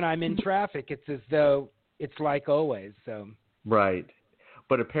when I'm in traffic, it's as though it's like always. So. Right,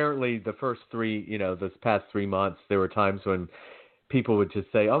 but apparently the first this past 3 months, there were times when people would just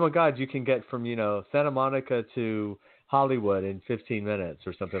say, "Oh my God, you can get from Santa Monica to Hollywood in 15 minutes,"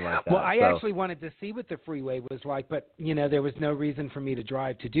 or something like that. Well, I actually wanted to see what the freeway was like, but there was no reason for me to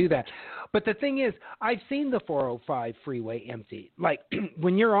drive to do that. But the thing is, I've seen the 405 freeway empty. Like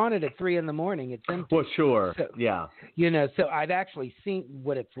when you're on it at 3 a.m, it's empty. Well, sure, so, yeah. So I've actually seen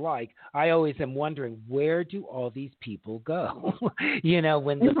what it's like. I always am wondering, where do all these people go?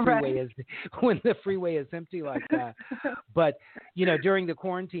 When the freeway is empty like that. But during the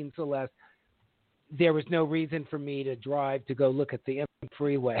quarantine, Celeste, there was no reason for me to drive to go look at the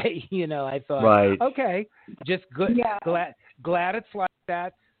freeway. I thought, right. Okay, just good. Yeah. Glad it's like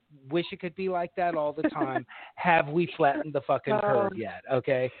that. Wish it could be like that all the time. Have we flattened the fucking curve yet?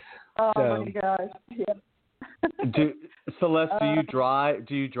 Okay. Oh my gosh. Yeah. Celeste, do you drive?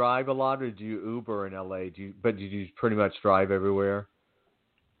 Do you drive a lot, or do you Uber in LA? Do you pretty much drive everywhere?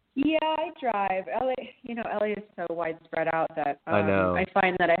 Yeah, I drive. LA is so widespread out that I know. I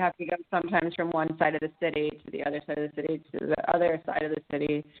find that I have to go sometimes from one side of the city to the other side of the city to the other side of the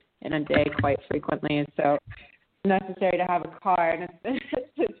city in a day quite frequently. And so it's necessary to have a car. And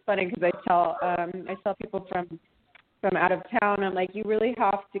it's funny because I tell people from out of town, I'm like, you really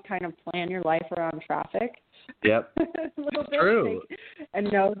have to kind of plan your life around traffic. Yep. A little bit. True.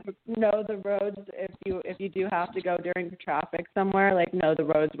 And know the roads if you do have to go during the traffic somewhere, like know the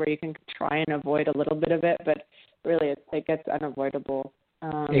roads where you can try and avoid a little bit of it, but really it gets unavoidable.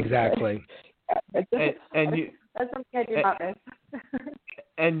 Exactly. That's something I do not miss.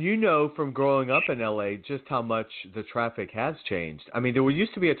 And from growing up in LA, just how much the traffic has changed. I mean, there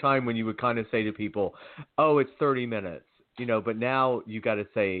used to be a time when you would kind of say to people, "Oh, it's 30 minutes," but now you got to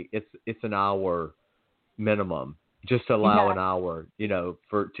say it's an hour minimum, just to allow an hour,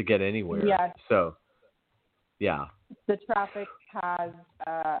 to get anywhere. Yes. So, yeah. The traffic has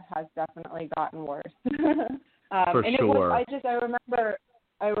definitely gotten worse. For and sure.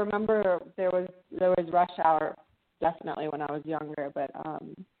 I remember there was rush hour definitely when I was younger, but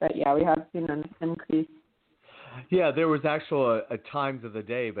yeah, we have seen an increase. Yeah, there was actual times of the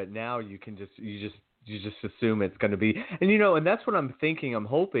day, but now you just assume it's going to be, and that's what I'm thinking. I'm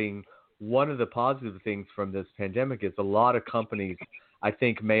hoping one of the positive things from this pandemic is a lot of companies, I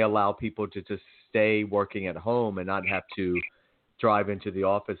think, may allow people to just stay working at home and not have to drive into the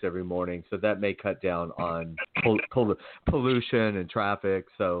office every morning. So that may cut down on pollution and traffic.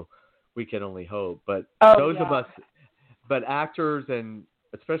 So we can only hope. But of us, but actors and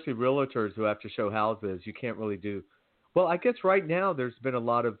especially realtors who have to show houses, you can't really do. Well, I guess right now there's been a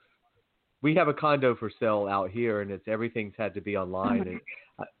lot of. We have a condo for sale out here, and everything's had to be online. And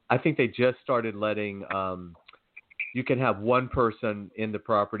I think they just started letting you can have one person in the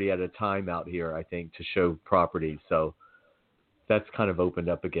property at a time out here, I think, to show property. So that's kind of opened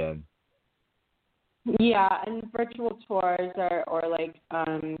up again. Yeah, and virtual tours or like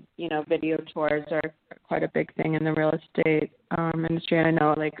video tours are quite a big thing in the real estate industry. And I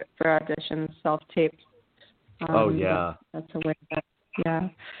know, like, for auditions, self-tapes. That's a way that, yeah.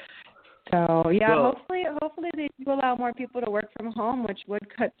 So yeah, well, hopefully they do allow more people to work from home, which would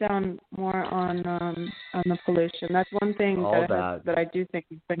cut down more on the pollution. That's one thing that I do think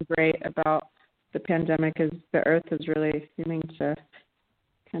has been great about the pandemic is the Earth is really seeming to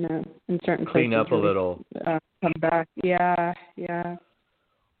kind of in certain clean places up a little. Come back. Yeah.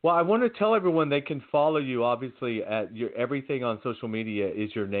 Well, I want to tell everyone they can follow you. Obviously, at your everything on social media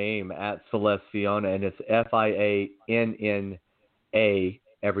is your name at Celeste Fianna, and it's Fianna.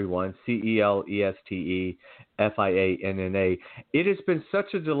 Everyone, Celeste Fianna. It has been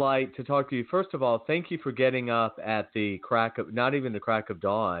such a delight to talk to you. First of all, thank you for getting up at the crack of not even the crack of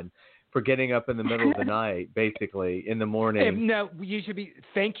dawn, for getting up in the middle of the night, basically in the morning. No, you should be.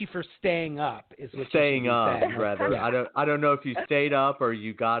 Thank you for staying up. Is what Staying you should be up, saying. rather. Yeah. I don't know if you stayed up or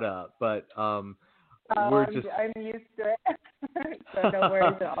you got up, but we're just. I'm used to it, so no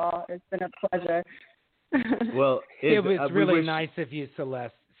worries at all. It's been a pleasure. Well, it was really nice of you,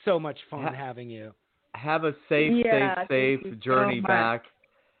 Celeste. So much fun having you. Have a safe journey back.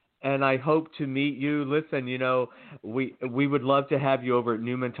 And I hope to meet you. Listen, we would love to have you over at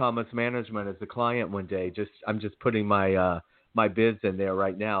Newman Thomas Management as a client one day. I'm just putting my my biz in there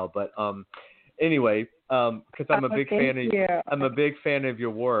right now. But anyway, because I'm a big fan of I'm a big fan of your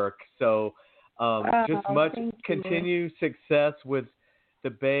work. So just much continue success with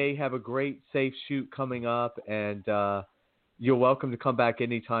the Bay. Have a great safe shoot coming up, and you're welcome to come back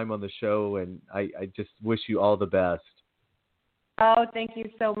anytime on the show. And I just wish you all the best. Oh, thank you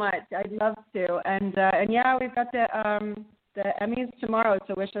so much. I'd love to. And yeah, we've got the Emmys tomorrow,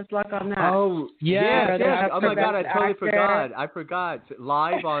 so wish us luck on that. Oh, yeah. Oh, my God, I totally forgot. I forgot.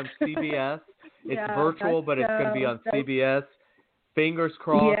 Live on CBS. It's virtual, but it's going to be on CBS. Fingers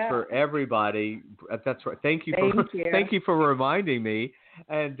crossed for everybody. That's right. Thank you for reminding me.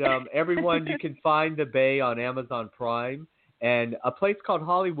 And everyone, you can find The Bay on Amazon Prime and a place called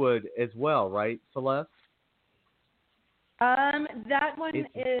Hollywood as well, right, Celeste? That one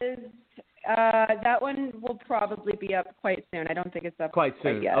that one will probably be up quite soon. I don't think it's up quite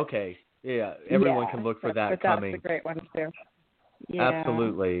soon. Yet. Okay. Yeah. Everyone can look for that coming. That's a great one too. Yeah.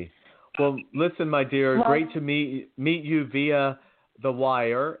 Absolutely. Well, listen, my dear, great to meet you via the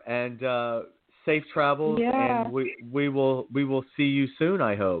wire, and safe travels. Yeah. And we will see you soon,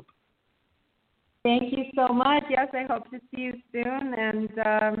 I hope. Thank you so much. Yes, I hope to see you soon, and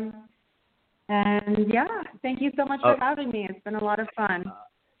yeah, thank you so much for having me. It's been a lot of fun.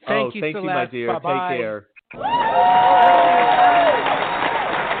 Thank you, thank Celeste. You, my dear. Bye-bye. Take care.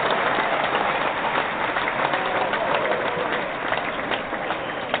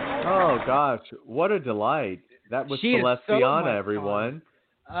 Oh, gosh. What a delight. That was Celeste Fianna, everyone.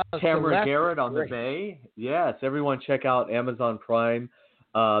 Tamara Garrett on the Bay. Yes, everyone check out Amazon Prime.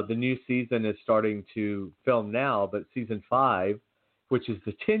 The new season is starting to film now, but season 5, which is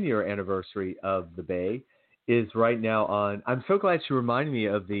the 10-year anniversary of The Bay, is right now on. I'm so glad you reminded me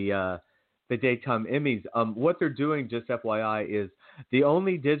of the Daytime Emmys. What they're doing, just FYI, is the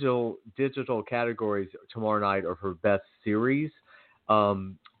only digital categories tomorrow night are for Best Series.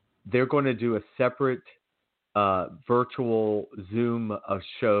 They're going to do a separate virtual Zoom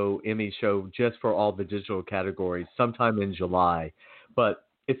Emmy show just for all the digital categories sometime in July. But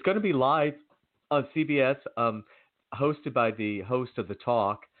it's going to be live on CBS, hosted by the host of The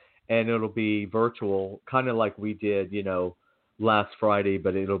Talk, and it'll be virtual, kind of like we did, last Friday,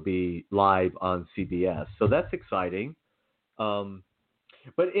 but it'll be live on CBS. So that's exciting.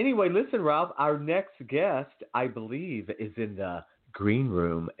 But anyway, listen, Ralph, our next guest, I believe, is in the green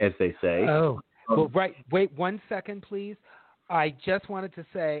room, as they say. Oh, well, right. Wait 1 second, please. I just wanted to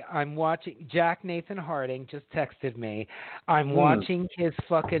say I'm watching. Jack Nathan Harding just texted me. I'm watching his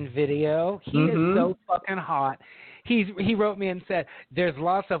fucking video. He is so fucking hot. He wrote me and said, "There's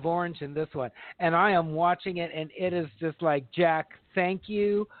lots of orange in this one," and I am watching it, and it is just like, Jack, thank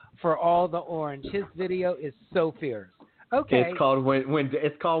you for all the orange. His video is so fierce. Okay. It's called When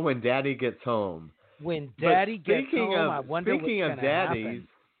Daddy Gets Home. When Daddy Gets Home. I wonder what's speaking of daddies, happen.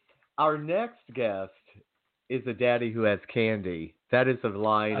 Our next guest is a daddy who has candy. That is a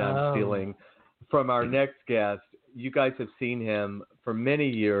line I'm stealing from our next guest. You guys have seen him for many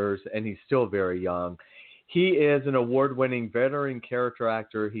years, and he's still very young. He is an award-winning veteran character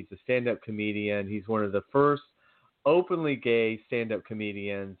actor. He's a stand-up comedian. He's one of the first openly gay stand-up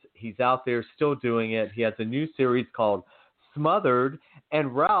comedians. He's out there still doing it. He has a new series called Smothered.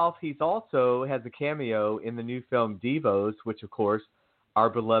 And Ralph, he's also has a cameo in the new film Devos, which, of course, our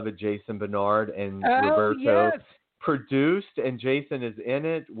beloved Jason Bernard and Roberto produced, and Jason is in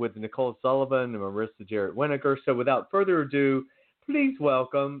it with Nicole Sullivan and Marissa Jarrett Winiger. So without further ado, please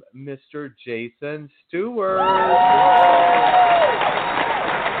welcome Mr. Jason Stuart.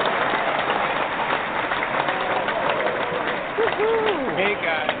 Hey,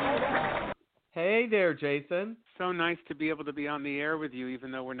 guys. Hey there, Jason. So nice to be able to be on the air with you,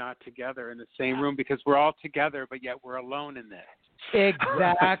 even though we're not together in the same room, because we're all together, but yet we're alone in this.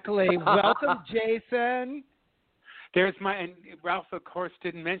 Exactly. Welcome, Jason. And Ralph, of course,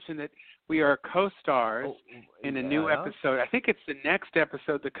 didn't mention that we are co-stars in a new episode. I think it's the next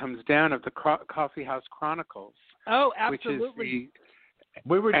episode that comes down of the Coffee House Chronicles. Oh, absolutely.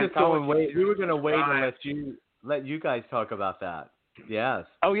 We were just going wait. We were going to wait and let you guys talk about that. Yes.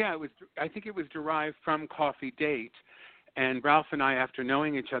 Oh yeah, I think it was derived from Coffee Date, and Ralph and I, after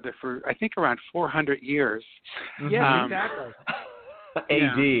knowing each other for I think around 400 years. Yeah, exactly.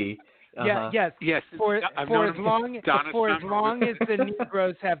 A.D. Yes. For as long as the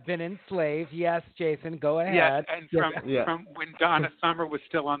Negroes have been enslaved, yes, Jason, go ahead. Yes, and from when Donna Summer was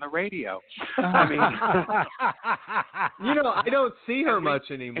still on the radio. I mean, I don't see her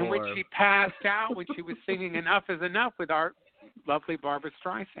much anymore. And when she passed out, when she was singing "Enough Is Enough" with our lovely Barbara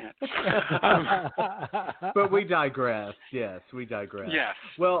Streisand. But we digress. Yes, we digress. Yes.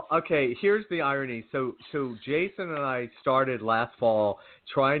 Well, okay, here's the irony. So Jason and I started last fall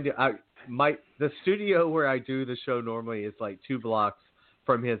trying to the studio where I do the show normally is like 2 blocks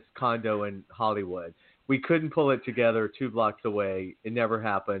from his condo in Hollywood. We couldn't pull it together 2 blocks away. It never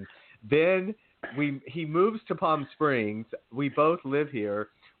happened. Then he moves to Palm Springs. We both live here.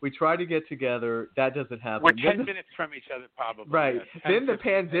 We try to get together. That doesn't happen. We're 10 minutes from each other, probably. Right. Yes. Then the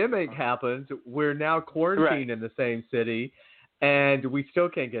pandemic happens. We're now quarantined in the same city, and we still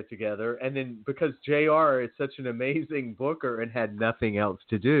can't get together. And then because JR is such an amazing booker and had nothing else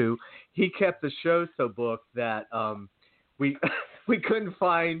to do, he kept the show so booked that we couldn't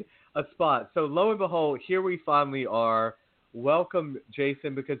find a spot. So lo and behold, here we finally are. Welcome,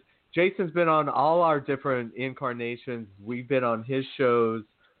 Jason, because Jason's been on all our different incarnations. We've been on his shows.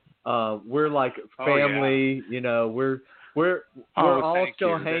 We're like family, we're all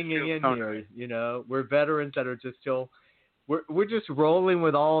still hanging in here, we're veterans that are just still, we're just rolling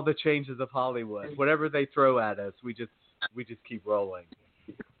with all the changes of Hollywood. Whatever they throw at us, we just keep rolling.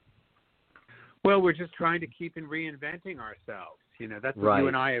 Well, we're just trying to keep reinventing ourselves. That's what you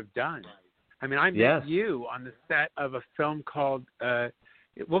and I have done. I mean, I met you on the set of a film called,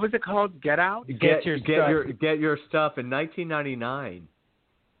 what was it called? Get Out? Get your stuff in 1999.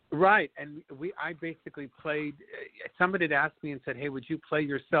 Right, and I basically played. Somebody had asked me and said, "Hey, would you play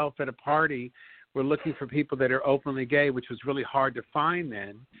yourself at a party? We're looking for people that are openly gay," which was really hard to find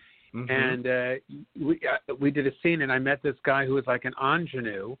then. Mm-hmm. And we did a scene, and I met this guy who was like an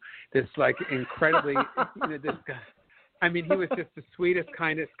ingenue, this like incredibly, this guy. I mean, he was just the sweetest,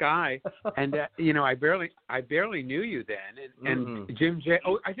 kindest guy, and I barely knew you then. And Jim J.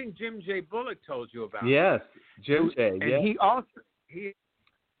 Oh, I think Jim J. Bullock told you about. Yes, Jim J. And he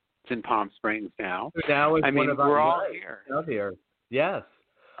in Palm Springs now. Now it's we're all here. Out here. Yes.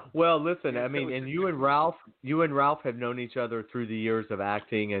 Well, listen, I mean, and you and Ralph have known each other through the years of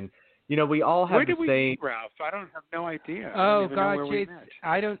acting, and we all have Where the did we same. meet, Ralph? I don't have no idea. Oh God,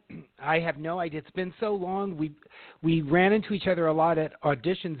 I have no idea. It's been so long. We ran into each other a lot at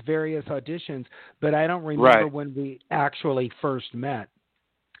auditions, various auditions, but I don't remember when we actually first met.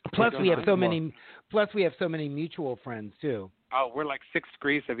 Plus, we have so many mutual friends too. Oh, we're like 6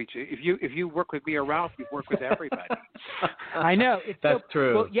 degrees of each. If you work with me or Ralph, you work with everybody. I know. That's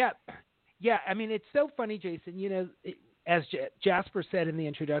true. Well, yeah. I mean, it's so funny, Jason. As Jasper said in the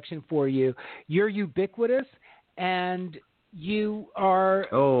introduction for you, you're ubiquitous, and you are.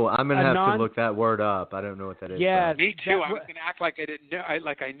 Oh, I'm gonna have to look that word up. I don't know what that is. Yeah, me too. I was gonna act like I didn't know.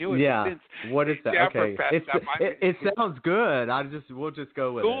 Like I knew it. Yeah. Since what is that? Okay. It sounds good. We'll just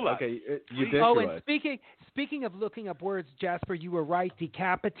go with it. Okay. Ubiquitous. Oh, and speaking of looking up words, Jasper, you were right.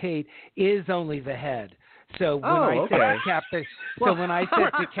 Decapitate is only the head. So when I said decapitate, when I said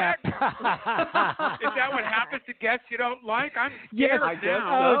decapitate, is that what happens to guests you don't like? I'm scared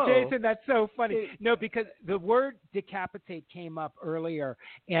now. Oh, Jason, that's so funny. No, because the word decapitate came up earlier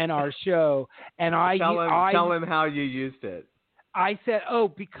in our show, and tell him how you used it. I said,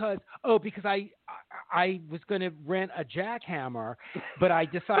 because I was going to rent a jackhammer, but I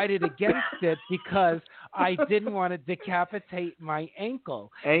decided against it because I didn't want to decapitate my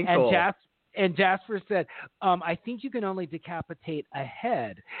ankle. And Jasper said, I think you can only decapitate a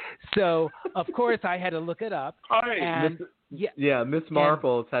head. So, of course, I had to look it up. And Miss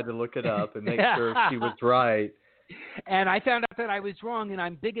Marples had to look it up and make sure she was right. And I found out that I was wrong, and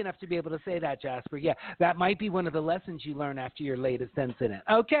I'm big enough to be able to say that, Jasper. Yeah, that might be one of the lessons you learn after your latest incident.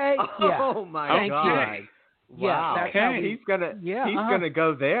 Okay? Oh, my God. Wow. Yeah, he's gonna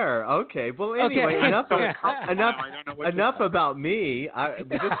go there. Okay. Well, anyway, enough about me.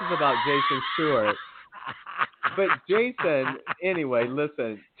 This is about Jason Stuart. but Jason, anyway,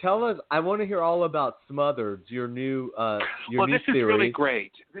 listen. Tell us. I want to hear all about Smothered, your new Well, new this is series. really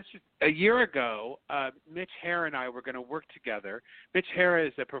great. This is a year ago. Mitch Hare and I were going to work together. Mitch Hare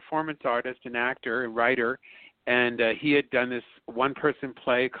is a performance artist, an actor, and writer, and he had done this one-person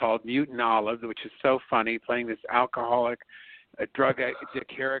play called Mutant Olive, which is so funny, playing this alcoholic, drug addict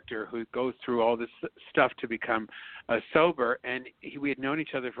character who goes through all this stuff to become sober. And we had known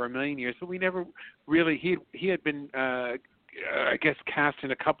each other for a million years, but we never really. He had been, I guess, cast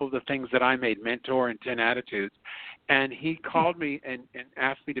in a couple of the things that I made, Mentor and 10 Attitudes, and he called me and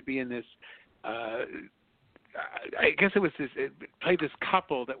asked me to be in this. I guess it played this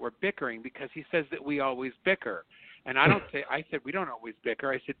couple that were bickering because he says that we always bicker. And I said, we don't always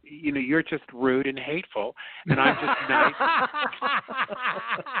bicker. I said, you're just rude and hateful, and I'm just nice.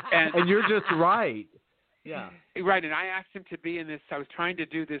 and you're just right. Yeah. Right, and I asked him to be in this. I was trying to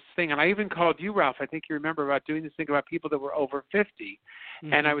do this thing, and I even called you, Ralph. I think you remember about doing this thing about people that were over 50.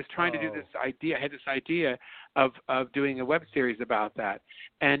 Mm-hmm. And I was trying to do this idea. I had this idea of doing a web series about that.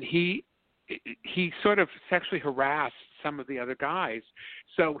 And he sort of sexually harassed some of the other guys,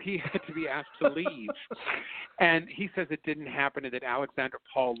 so he had to be asked to leave. And he says it didn't happen and that Alexandra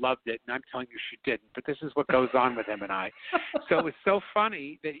Paul loved it, and I'm telling you she didn't, but this is what goes on with him and I. So it was so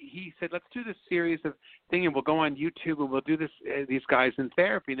funny that he said, let's do this series of thing, and we'll go on YouTube and we'll do this these guys in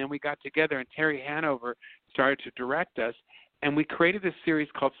therapy. And then we got together, and Terry Hanover started to direct us. And we created this series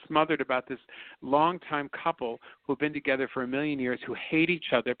called Smothered about this longtime couple who've been together for a million years who hate each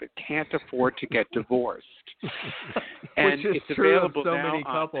other but can't afford to get divorced. And which is it's true available of so now many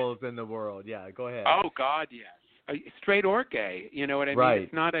couples in the world. Yeah, go ahead. Oh God, yes, straight or gay. You know what I mean? Right.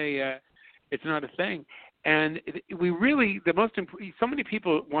 It's not a thing. And we really, so many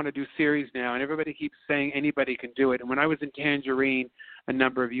people want to do series now, and everybody keeps saying anybody can do it. And when I was in Tangerine a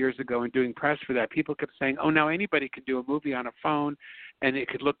number of years ago and doing press for that, people kept saying, oh, now anybody can do a movie on a phone and it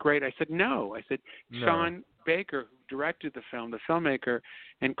could look great. I said, no. I said, no. Sean Baker, who directed the film, the filmmaker,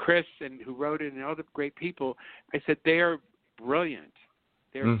 and Chris, and who wrote it, and all the great people, I said, they are brilliant.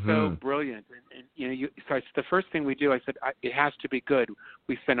 They're so brilliant. And so the first thing we do, I said, it has to be good.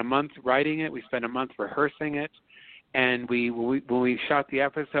 We spent a month writing it. We spent a month rehearsing it. And when we shot the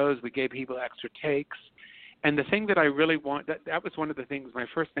episodes, we gave people extra takes. And the thing that I really want, that was one of the things, my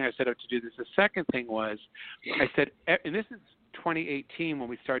first thing I set out to do this. The second thing was, I said, and this is 2018 when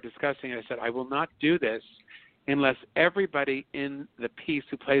we started discussing it, I said, I will not do this unless everybody in the piece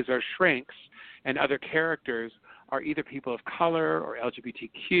who plays our shrinks and other characters are either people of color or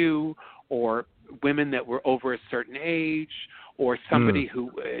LGBTQ or women that were over a certain age or somebody who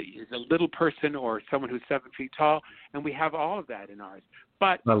is a little person or someone who's 7 feet tall, and we have all of that in ours.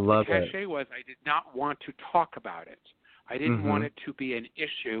 But the cachet was I did not want to talk about it. I didn't want it to be an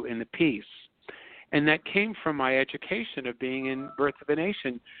issue in the piece. And that came from my education of being in Birth of a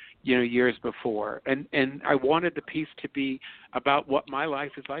Nation, years before. And I wanted the piece to be about what my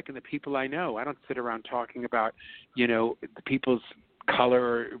life is like and the people I know. I don't sit around talking about, the people's color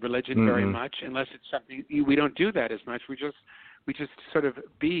or religion very much, unless it's something we don't do that as much. We just sort of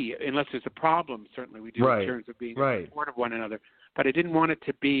be, unless there's a problem, certainly we do in terms of being in support of one another. But I didn't want it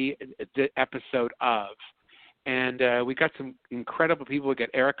to be the episode of. And we got some incredible people. We got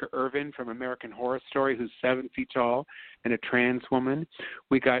Erica Irvin from American Horror Story, who's 7 feet tall and a trans woman.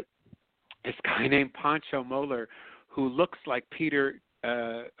 We got this guy named Pancho Moeller, who looks like Peter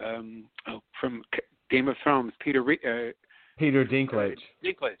from Game of Thrones, Peter Dinklage.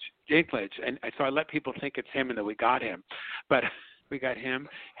 Dinklage. And so I let people think it's him and that we got him. But we got him.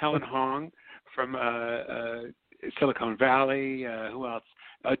 Helen Hong from Silicon Valley. Who else?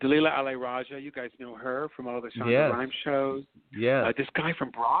 Dalila Ali Raja, you guys know her from all the Shonda Rhimes shows. Yeah. This guy from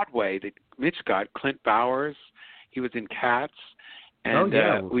Broadway that Mitch got, Clint Bowers, he was in Cats. And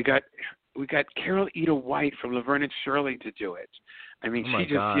we got Carol Eda White from Laverne and Shirley to do it. I mean, she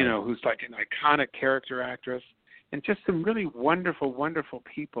just, who's like an iconic character actress, and just some really wonderful, wonderful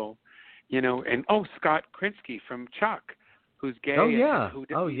people, and Scott Krinsky from Chuck, who's gay. Who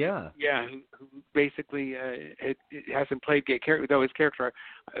basically hasn't played gay character, though his character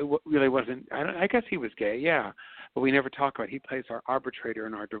really wasn't. I guess he was gay, but we never talk about it. He plays our arbitrator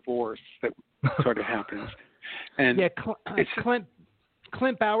in our divorce that sort of happens. And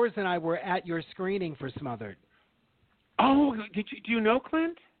Clint Bowers and I were at your screening for Smothered. Oh, do you know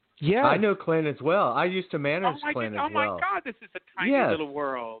Clint? Yeah, I know Clint as well. I used to manage Clint as well. Oh my God, this is a tiny little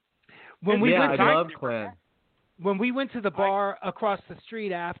world. I love Clint. When we went to the bar across the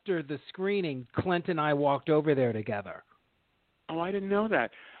street after the screening, Clint and I walked over there together. Oh, I didn't know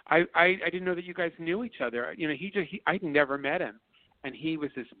that. I didn't know that you guys knew each other. I'd never met him, and he was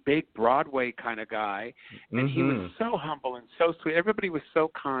this big Broadway kind of guy, and he was so humble and so sweet. Everybody was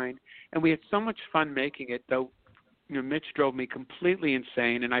so kind, and we had so much fun making it, though. Mitch drove me completely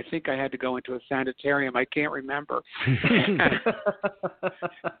insane, and I think I had to go into a sanitarium. I can't remember.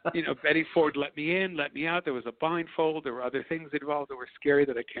 Betty Ford let me in, let me out. There was a blindfold. There were other things involved that were scary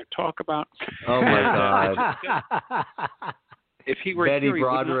that I can't talk about. Oh, my God. If he were Betty here, he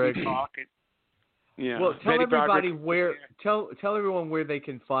wouldn't Broderick. let me talk. Yeah. Well, tell Betty everybody Broderick, tell everyone where they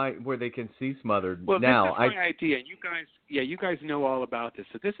can see Smothered. Well, now, this is my idea. You guys know all about this.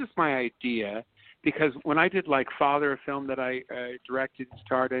 So this is my idea, because when I did like Father, a film that I directed and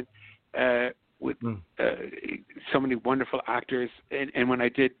started with so many wonderful actors, and when I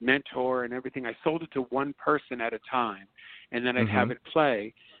did Mentor and everything, I sold it to one person at a time, and then I'd have it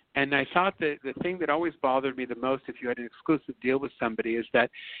play. And I thought that the thing that always bothered me the most, if you had an exclusive deal with somebody, is that,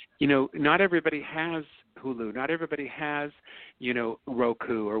 not everybody has Hulu, not everybody has,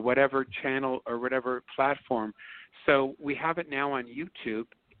 Roku or whatever channel or whatever platform. So we have it now on YouTube.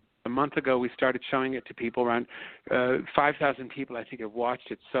 A month ago, we started showing it to people. Around 5,000 people, I think, have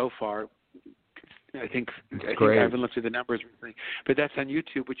watched it so far. I think I haven't looked at the numbers recently, but that's on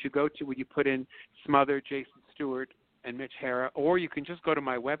YouTube, which you go to when you put in Smothered, Jason Stuart, and Mitch Hara, or you can just go to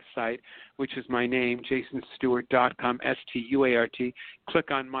my website, which is my name, jasonstuart.com, Stuart.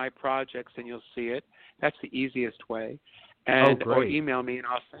 Click on my projects, and you'll see it. That's the easiest way. Or email me, and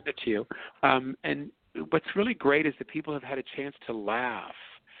I'll send it to you. And what's really great is that people have had a chance to laugh.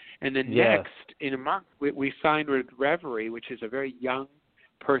 And then next, in a month, we signed with Reverie, which is a very young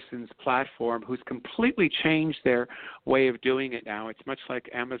person's platform who's completely changed their way of doing it now. It's much like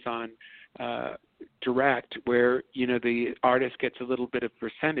Amazon Direct, where the artist gets a little bit of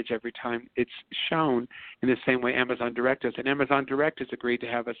percentage every time it's shown, in the same way Amazon Direct does. And Amazon Direct has agreed to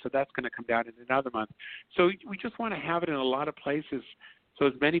have us, so that's going to come down in another month. So we just want to have it in a lot of places, so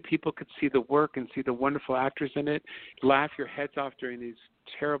as many people could see the work and see the wonderful actors in it, laugh your heads off during these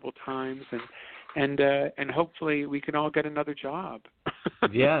terrible times, and hopefully we can all get another job.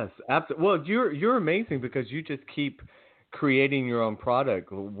 Yes, absolutely. Well, you're amazing, because you just keep creating your own product,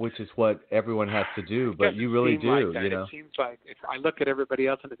 which is what everyone has to do, but you really do. Like It seems like I look at everybody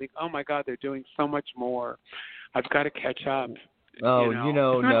else and I think, oh my God, they're doing so much more. I've got to catch up. Oh,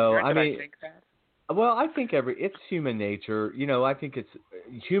 no. I mean, I think that. Well, I think it's human nature. I think it's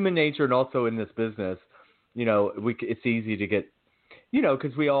human nature, and also in this business, it's easy to get,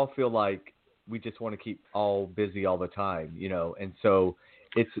 because we all feel like we just want to keep all busy all the time, and so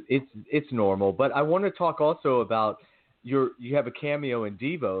it's normal. But I want to talk also about you have a cameo in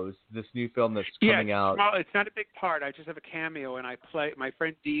Devos, this new film that's coming out. Yeah, it's not a big part. I just have a cameo, and I play my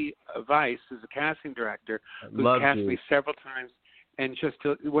friend Dee Weiss, who's a casting director, who's cast me several times. And just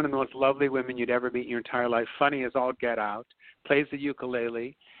one of the most lovely women you'd ever meet in your entire life. Funny as all get out. Plays the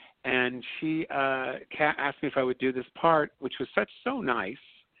ukulele. And she asked me if I would do this part, which was so nice.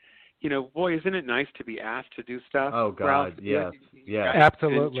 Boy, isn't it nice to be asked to do stuff? Oh, God, Ralph, yes. Yeah.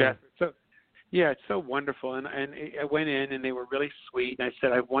 Absolutely. Yeah, it's so wonderful. And I went in, and they were really sweet. And I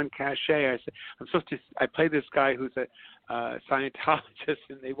said, I have one cachet. I said, I play this guy who's a Scientologist,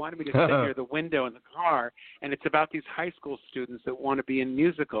 and they wanted me to sit near the window in the car, and it's about these high school students that want to be in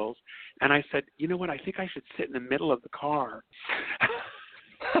musicals. And I said, you know what, I think I should sit in the middle of the car,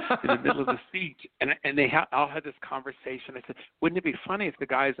 in the middle of the seat. And they all had this conversation. I said, wouldn't it be funny if the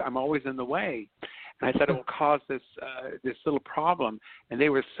guys, I'm always in the way? And I said, it will cause this little problem. And they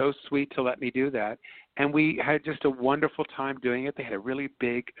were so sweet to let me do that. And we had just a wonderful time doing it. They had a really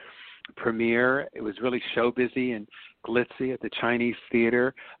big premiere. It was really show busy and glitzy at the Chinese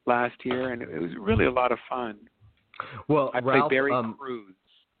Theater last year, and it was really a lot of fun. Well, I played Barry Cruz.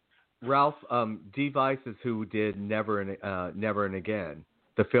 Ralph Dee Weiss is who did Never and Again,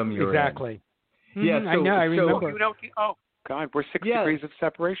 the film you're exactly. in. Yeah, I know. I remember. Oh God, we're 6 degrees of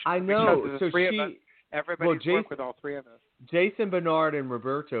separation. I know. So three of us. Everybody's worked with all three of us. Jason Bernard and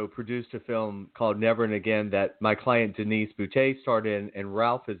Roberto produced a film called Never and Again that my client Denise Boutte starred in, and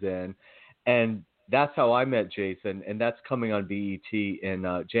Ralph is in, and that's how I met Jason, and that's coming on BET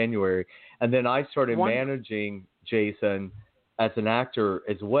in January. And then I started managing Jason as an actor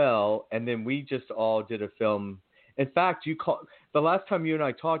as well, and then we just all did a film. In fact, the last time you and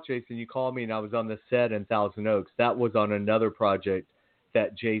I talked, Jason, you called me, and I was on the set in Thousand Oaks. That was on another project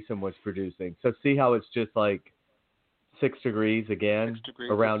that Jason was producing. So see how it's just like 6 degrees again, 6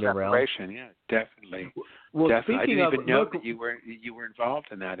 degrees around and around. Yeah, definitely. Well, definitely. I didn't even know look, that you were involved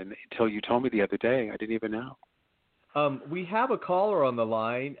in that until you told me the other day. I didn't even know. We have a caller on the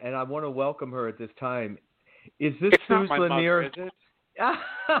line, and I want to welcome her at this time. Is this it's Suze not my Lanier? Mother, is it?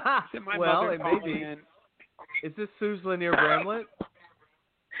 Is it my mother it may be. Is this Suze Lanier Bramlett?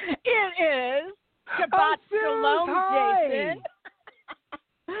 It is. Shabbat Suze, Shalom, hi. Jason.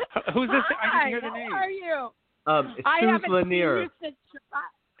 Who's this? I didn't Hi, hear the name. How are you? I Suze haven't Lanier. seen you since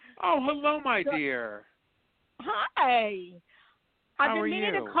Shabbat. Oh, hello, my dear. Hi. I've How been are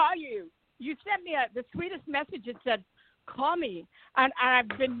meaning you? to call you. You sent me the sweetest message. It said, call me. And I've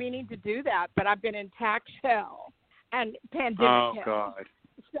been meaning to do that, but I've been in tax hell and pandemic Oh, hell. God.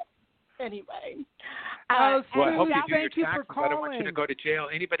 So, anyway. Oh, Well, I hope Suze, you do your thank you for taxes. I don't want you to calling. go to jail.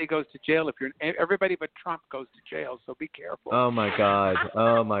 Anybody goes to jail if you're. Everybody but Trump goes to jail, so be careful. Oh my God.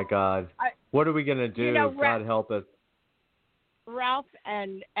 Oh my God. What are we gonna do? You know, God help us. Ralph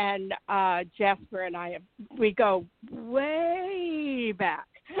and Jasper and I, we go way back.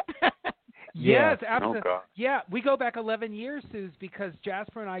 Yes, Yeah. absolutely. Oh, God. Yeah, we go back 11 years, Suze, because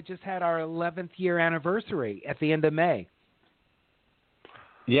Jasper and I just had our 11th year anniversary at the end of May.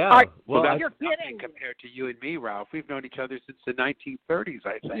 Yeah. Well, that's you're nothing kidding. compared to you and me, Ralph. We've known each other since the 1930s,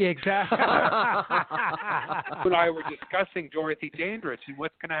 I think. Yeah, exactly. You and I were discussing Dorothy Dandridge and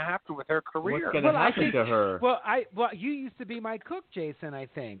what's going to happen with her career. What's gonna happen to her? Well, you used to be my cook, Jason, I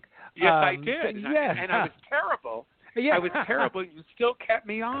think. Yes, I So, did. yeah. And I was terrible. Yeah. I was terrible. You still kept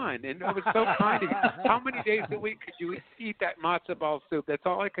me on, and I was so kind of you. How many days a week could you eat that matzo ball soup? That's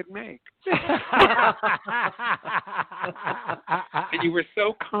all I could make. And you were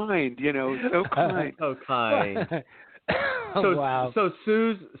so kind, so kind. So kind. Oh, wow. So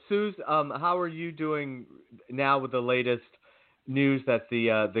Suze, how are you doing now with the latest news that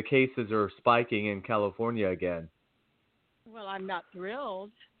the cases are spiking in California again? Well, I'm not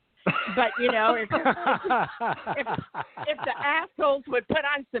thrilled. But, if the assholes would put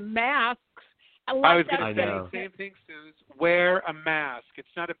on some masks. I was I going to say know. the same thing, Suze. Wear a mask.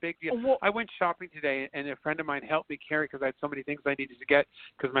 It's not a big deal. Well, I went shopping today, and a friend of mine helped me carry because I had so many things I needed to get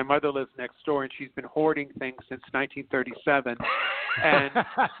because my mother lives next door, and she's been hoarding things since 1937. And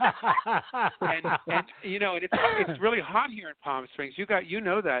it's really hot here in Palm Springs. You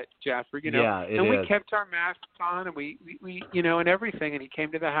know that, Jasper. Yeah, it and we is. kept our masks on, and we and everything. And he came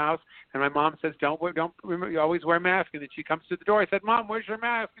to the house, and my mom says, "Don't remember, you always wear a mask." And then she comes to the door. I said, "Mom, where's your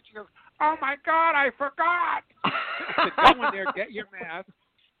mask?" And she goes, "Oh my God, I forgot." I said, "Go in there, get your mask,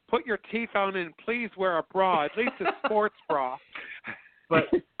 put your teeth on, and please wear a bra, at least a sports bra." But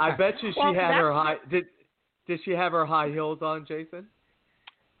I bet you she Well, had her high. Did she have her high heels on, Jason?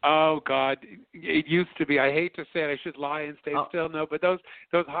 Oh God, it used to be. I hate to say it. I should lie and stay still. No, but those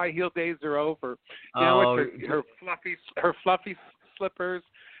high heel days are over. Now it's her fluffy slippers,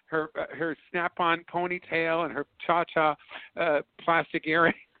 her snap-on ponytail, and her cha-cha plastic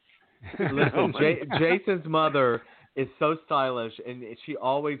earrings. Listen, Jason's mother is so stylish, and she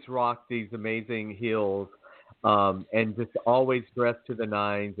always rocked these amazing heels, and just always dressed to the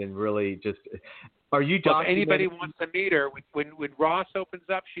nines, and really just. Are you? Well, if anybody wants to meet her, when Ross opens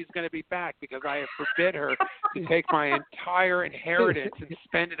up, she's going to be back because I have forbid her to take my entire inheritance and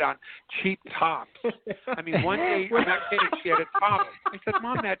spend it on cheap tops. I mean, one day, I'm not kidding, she had a top. I said,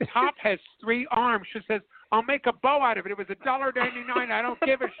 "Mom, that top has 3 arms." She says, "I'll make a bow out of it. It was $1.99. I don't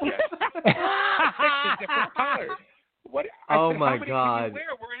give a shit." 6 in different colors. What? I Oh said, my how many God! Can you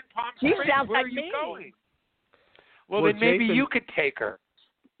wear? We're in Palm She Springs. sounds Where like are you me. going? Well, Well, then maybe Jason, you could take her.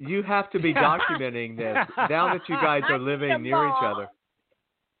 You have to be documenting this now that you guys are living near each other.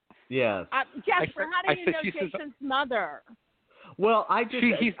 Yes. Jasper, how do you know she says, Jason's mother? Well,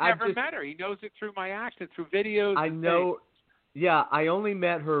 he's never met her. He knows it through my actions, through videos. I know. Yeah, I only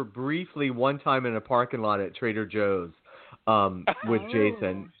met her briefly one time in a parking lot at Trader Joe's with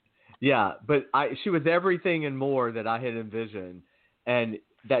Jason. Yeah, but she was everything and more that I had envisioned, and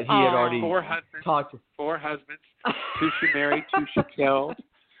that he had already talked. 4 husbands, 2 she married, 2 she killed.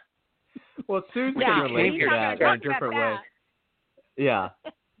 Well, Susan Yeah, can relate to that in a different way. Yeah.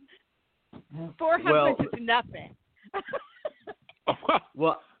 4 husbands is nothing.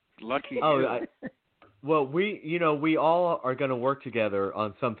 Well, lucky. Well, we all are going to work together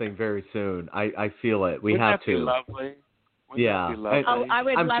on something very soon. I feel it. We have to. Wouldn't that be lovely? Yeah. That be lovely? Oh, I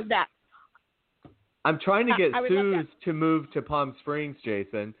would love that. I'm trying to get Suze to move to Palm Springs,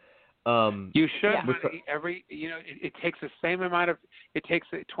 Jason. You should. Yeah. It takes the same amount of. It takes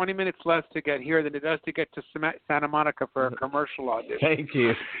 20 minutes less to get here than it does to get to Santa Monica for a commercial audition. Thank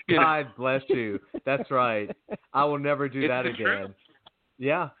you. God bless you. That's right. I will never do that again. Truth.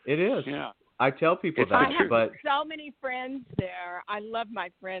 Yeah, it is. Yeah. I tell people that. I have but so many friends there. I love my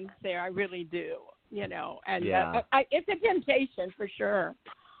friends there. I really do. And yeah. It's a temptation for sure.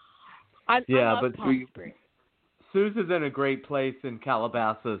 I love Palm Springs. Suze is in a great place in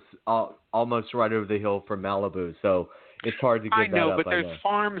Calabasas, almost right over the hill from Malibu. So It's hard to give I know, that up. but there's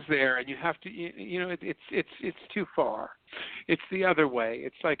farms there, and you have to. It's too far. It's the other way.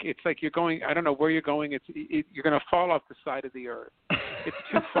 It's like you're going. I don't know where you're going. You're going to fall off the side of the earth. It's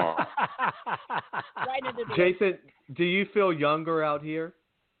too far. Right into the Jason, do you feel younger out here?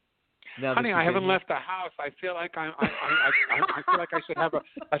 Now Honey, I haven't left the house. I feel like I feel like I should have a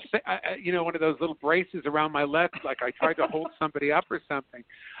one of those little braces around my leg, like I tried to hold somebody up or something.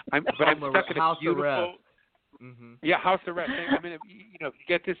 I'm stuck in a beautiful. Arrest. Mm-hmm. Yeah, house arrest. I mean, if you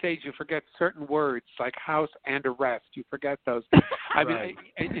get this age, you forget certain words like house and arrest. You forget those. I mean,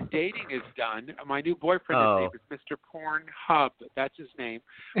 dating is done. My new boyfriend, his name is Mr. Pornhub. That's his name.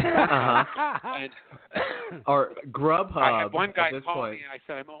 And or Grubhub. I had one guy at call me, and I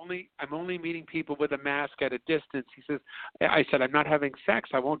said, I'm only meeting people with a mask at a distance. He says, I said, I'm not having sex.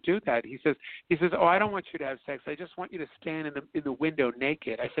 I won't do that. He says, oh, I don't want you to have sex. I just want you to stand in the window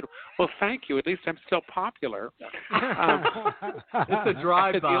naked. I said, well, thank you. At least I'm still popular. It's a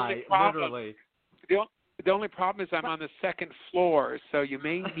drive-by, literally. The only problem is I'm on the second floor, so you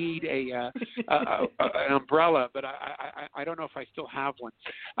may need an umbrella, but I don't know if I still have one.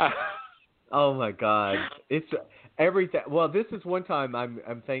 Oh my God, it's everything. Well, this is one time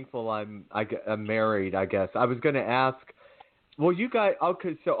I'm thankful I'm married. I guess I was going to ask. Well, you guys,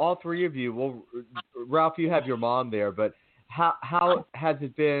 okay, so all three of you. Well, Ralph, you have your mom there, but. How has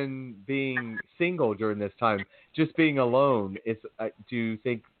it been being single during this time? Just being alone. Do you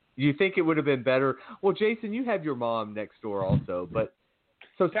think it would have been better? Well, Jason, you have your mom next door also, but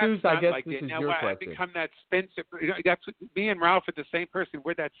so Suze, I guess this is your question. I've become that spinster. That's me and Ralph are the same person.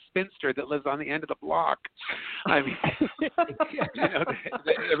 We're that spinster that lives on the end of the block. I mean,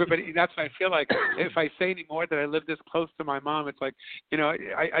 everybody. That's what I feel like. If I say any more that I live this close to my mom, it's like,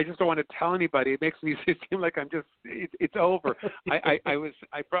 I just don't want to tell anybody. It makes me seem like I'm just. It's over. I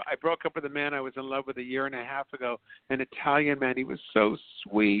broke up with a man I was in love with a year and a half ago, an Italian man. He was so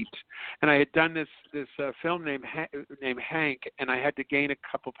sweet, and I had done this film named Hank, and I had to gain a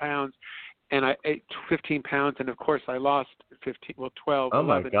couple pounds, and I ate 15 pounds, and of course I lost 12,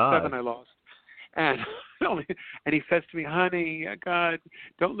 11, 7 I lost. And he says to me, honey, God,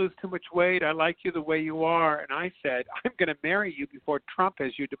 don't lose too much weight. I like you the way you are. And I said, I'm going to marry you before Trump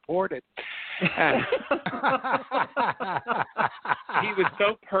has you deported. And he was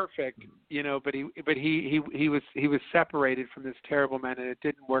so perfect, but he was separated from this terrible man, and it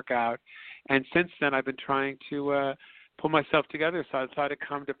didn't work out. And since then, I've been trying to pull myself together, so I thought I'd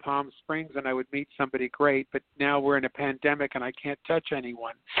come to Palm Springs and I would meet somebody great, but now we're in a pandemic and I can't touch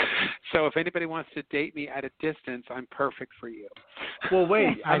anyone. So if anybody wants to date me at a distance, I'm perfect for you. Well,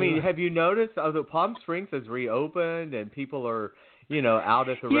 wait, I mean, have you noticed the Palm Springs has reopened and people are, out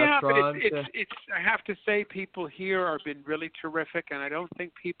at the restaurants? Yeah, but it's I have to say people here have been really terrific, and I don't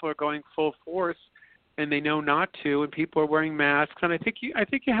think people are going full force. And they know not to, and people are wearing masks. And I think you have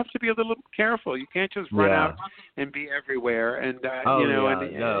to be a little careful. You can't just run out and be everywhere. And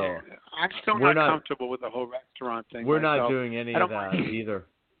no. I'm still not comfortable with the whole restaurant thing. We're not doing any of that either.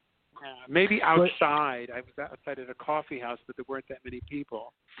 Maybe outside. I was outside at a coffee house, but there weren't that many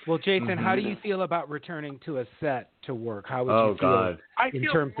people. Well, Jason, how do you feel about returning to a set to work? How would you feel? God. I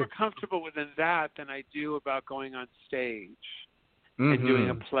feel more comfortable within that than I do about going on stage. And doing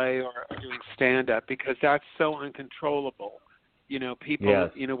a play or doing stand-up, because that's so uncontrollable. People,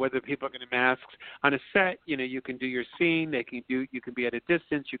 whether people are going to masks on a set, you can do your scene. You can be at a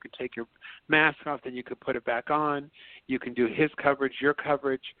distance. You can take your mask off, then you can put it back on. You can do his coverage, your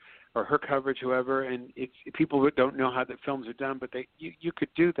coverage, or her coverage, whoever. And people don't know how the films are done, but you could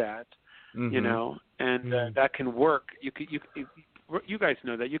do that, and that can work. You guys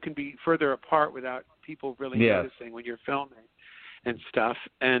know that you can be further apart without people really noticing when you're filming. And stuff,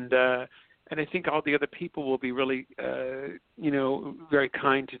 and I think all the other people will be really, very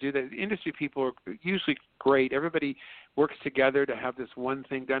kind to do that. The industry people are usually great. Everybody works together to have this one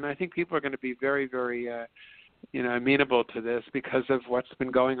thing done. I think people are going to be very, very, amenable to this because of what's been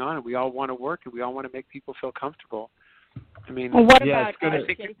going on. And we all want to work, and we all want to make people feel comfortable. I mean, well, what about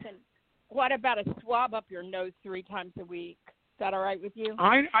Jason? What about a swab up your nose 3 times a week? Is that all right with you?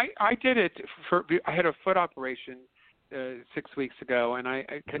 I did it I had a foot operation 6 weeks ago, and I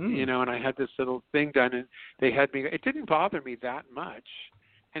and I had this little thing done, and they had me. It didn't bother me that much,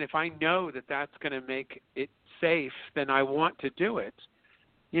 and if I know that that's going to make it safe, then I want to do it.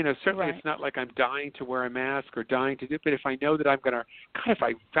 Certainly It's not like I'm dying to wear a mask or dying to do it, but if I know that I'm going to, God, if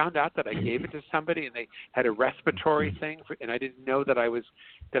I found out that I gave it to somebody and they had a respiratory thing, and I didn't know that I was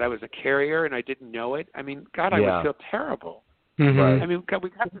a carrier and I didn't know it, I mean, God, I would feel terrible. Right. I mean, God, we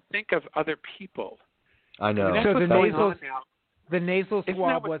have to think of other people. I know. So the nasal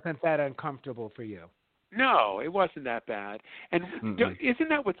swab wasn't that uncomfortable for you? No, it wasn't that bad. And isn't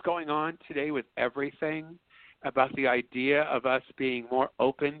that what's going on today with everything about the idea of us being more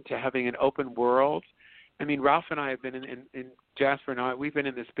open to having an open world? I mean, Ralph and I have been in Jasper and I, we've been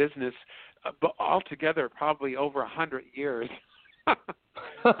in this business altogether probably over 100 years.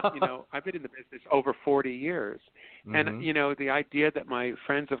 I've been in the business over 40 years. And, the idea that my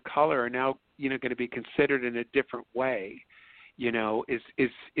friends of color are now, going to be considered in a different way,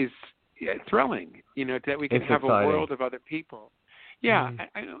 is thrilling, that we can have a world of other people. Yeah,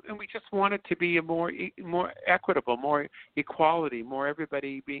 and we just want it to be a more equitable, more equality, more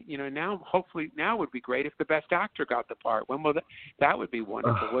everybody being, now hopefully now would be great if the best actor got the part. When will that would be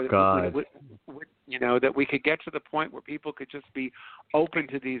wonderful. Oh, God. That we could get to the point where people could just be open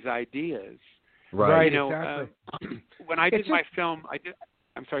to these ideas. Right, exactly. When I did my film,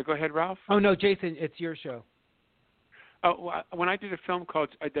 I'm sorry, go ahead, Ralph. Oh, no, Jason, it's your show. Oh, when I did a film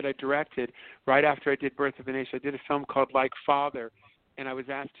that I directed right after I did Birth of a Nation, I did a film called Like Father, and I was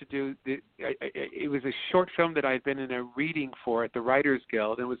asked to do it was a short film that I had been in a reading for at the Writers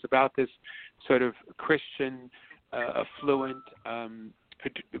Guild, and it was about this sort of Christian, affluent,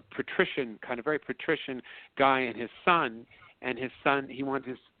 patrician, kind of very patrician guy and his son, he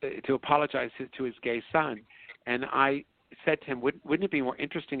wanted to apologize to his gay son, and I said to him, wouldn't it be more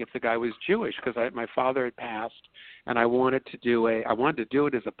interesting if the guy was Jewish? Because my father had passed, and I wanted to do it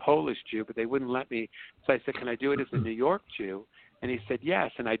as a Polish Jew, but they wouldn't let me. So I said, can I do it as a New York Jew? And he said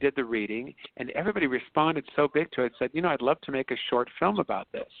yes, and I did the reading, and everybody responded so big to it. Said, I'd love to make a short film about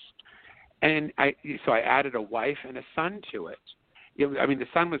this. And so I added a wife and a son to it. The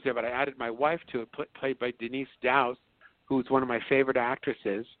son was there, but I added my wife to it, played by Denise Dowse, who's one of my favorite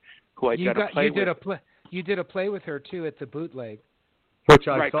actresses, who I did a play with. You did a play with her, too, at the Bootleg. Which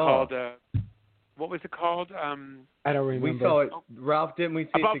I saw. Called, what was it called? I don't remember. We saw it. Ralph, didn't we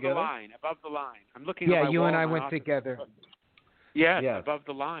see it together? Above the Line. I'm looking at Yeah, my you wall and I in my went office. together. Yes, Above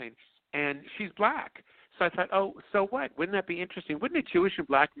the Line. And she's black. So I thought, so what? Wouldn't that be interesting? Wouldn't a Jewish and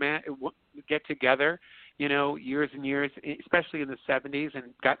black man get together, years and years, especially in the 70s,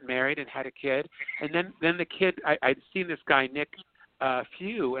 and got married and had a kid? And then the kid, I'd seen this guy, Nick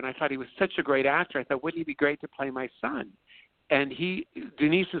Few, and I thought he was such a great actor. I thought, wouldn't he be great to play my son? And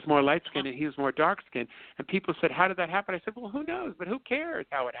Denise is more light-skinned and he was more dark-skinned. And people said, how did that happen? I said, well, who knows? But who cares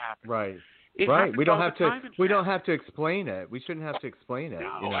how it happened? Right. Right. We don't have to. We don't have to explain it. We shouldn't have to explain it.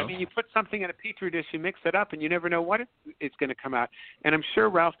 No, I mean, you put something in a petri dish, you mix it up, and you never know what it's going to come out. And I'm sure,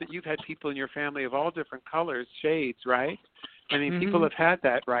 Ralph, that you've had people in your family of all different colors, shades, right? I mean, people have had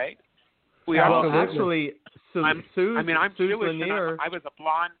that, right? Actually, I'm Jewish. Lanier, I was a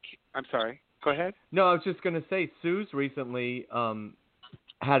blonde. I'm sorry. Go ahead. No, I was just going to say, Sue's recently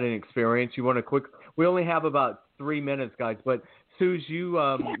had an experience. You want a quick? We only have about 3 minutes, guys, but. Suze, you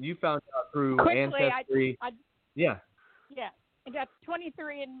found out through Ancestry. Yeah. I got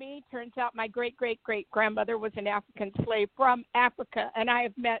 23andMe. Turns out my great-great-great-grandmother was an African slave from Africa, and I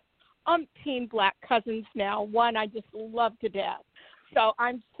have met umpteen black cousins now. One I just love to death. So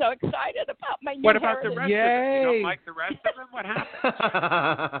I'm so excited about my new What about heritage. the rest of them? You don't like the rest of them? What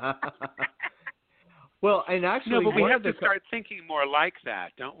happened? Well, and actually, no, but we have to start thinking more like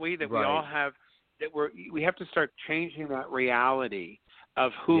that, don't we? That we all have. That we have to start changing that reality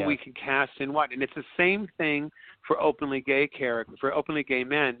of who we can cast in what, and it's the same thing for openly gay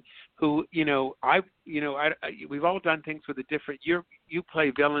men who we've all done things with a different. You play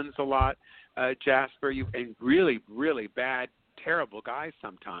villains a lot, Jasper. And really really bad, terrible guys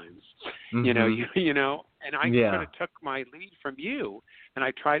sometimes. And I sort of took my lead from you, and I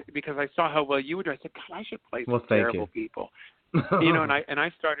tried because I saw how well you would do. I said, God, I should play some terrible people. And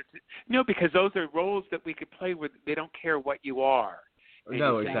I started to because those are roles that we could play with. They don't care what you are.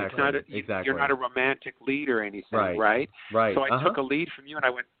 No, exactly. You're not a romantic lead or anything, right? Right. So I took a lead from you, and I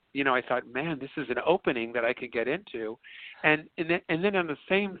went. I thought, man, this is an opening that I could get into, and then on the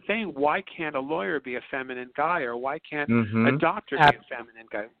same thing, why can't a lawyer be a feminine guy, or why can't a doctor be a feminine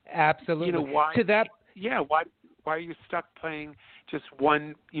guy? Absolutely. Why? To that. Yeah. Why are you stuck playing just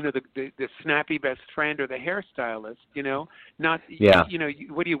one, the snappy best friend or the hairstylist, not,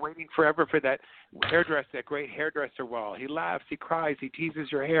 what are you waiting forever for that hairdresser, that great hairdresser wall? He laughs, he cries, he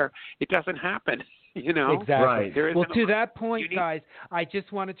teases your hair. It doesn't happen. Exactly. Right. Well, to that point, guys, I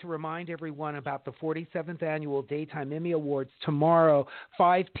just wanted to remind everyone about the 47th Annual Daytime Emmy Awards tomorrow,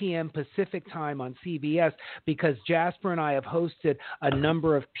 5 p.m. Pacific time on CBS, because Jasper and I have hosted a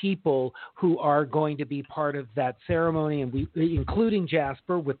number of people who are going to be part of that ceremony, and including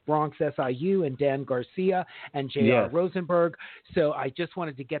Jasper with Bronx SIU and Dan Garcia and J.R. Rosenberg. So I just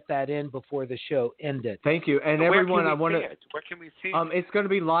wanted to get that in before the show ended. Thank you. And everyone, I want to. Where can we see it? It's going to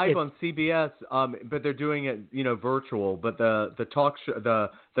be live on CBS. doing it, virtual. But the talk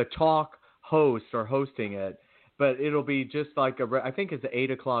the talk hosts are hosting it. But it'll be just like I think it's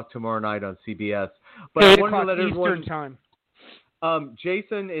 8:00 tomorrow night on CBS. But 8 I wanted to let everyone. Eastern time.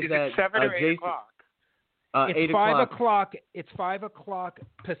 Jason is it at 7 or 8 o'clock? It's 8 o'clock. It's 5:00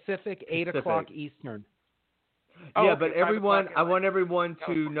 Pacific, 8:00 Eastern. Yeah, okay, but everyone, I want everyone to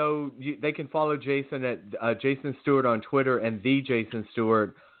California. know they can follow Jason at Jason Stuart on Twitter and the Jason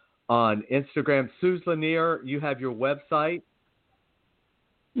Stuart on Instagram. Suze Lanier, you have your website.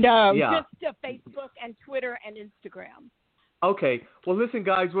 No, Yeah. just Facebook and Twitter and Instagram. Okay. Well, listen,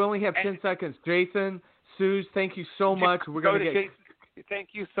 guys, we only have 10 seconds. Jason, Suze, thank you so much. We're going to get. Thank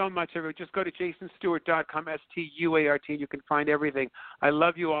you so much, everyone. Just go to jasonstuart.com, STUART. You can find everything. I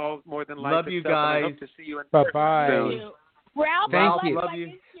love you all more than life Love you itself, and I guys. hope to see you in Bye-bye. person Thank soon. you. Ralph, Thank you. Love I you.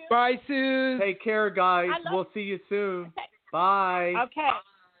 miss you. Bye, Suze. Take care, guys. I love- We'll see you soon. Bye. Okay.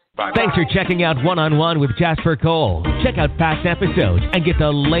 Bye. Thanks for checking out One-on-One with Jasper Cole. Check out past episodes and get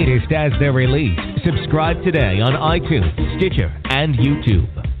the latest as they're released. Subscribe today on iTunes, Stitcher, and YouTube.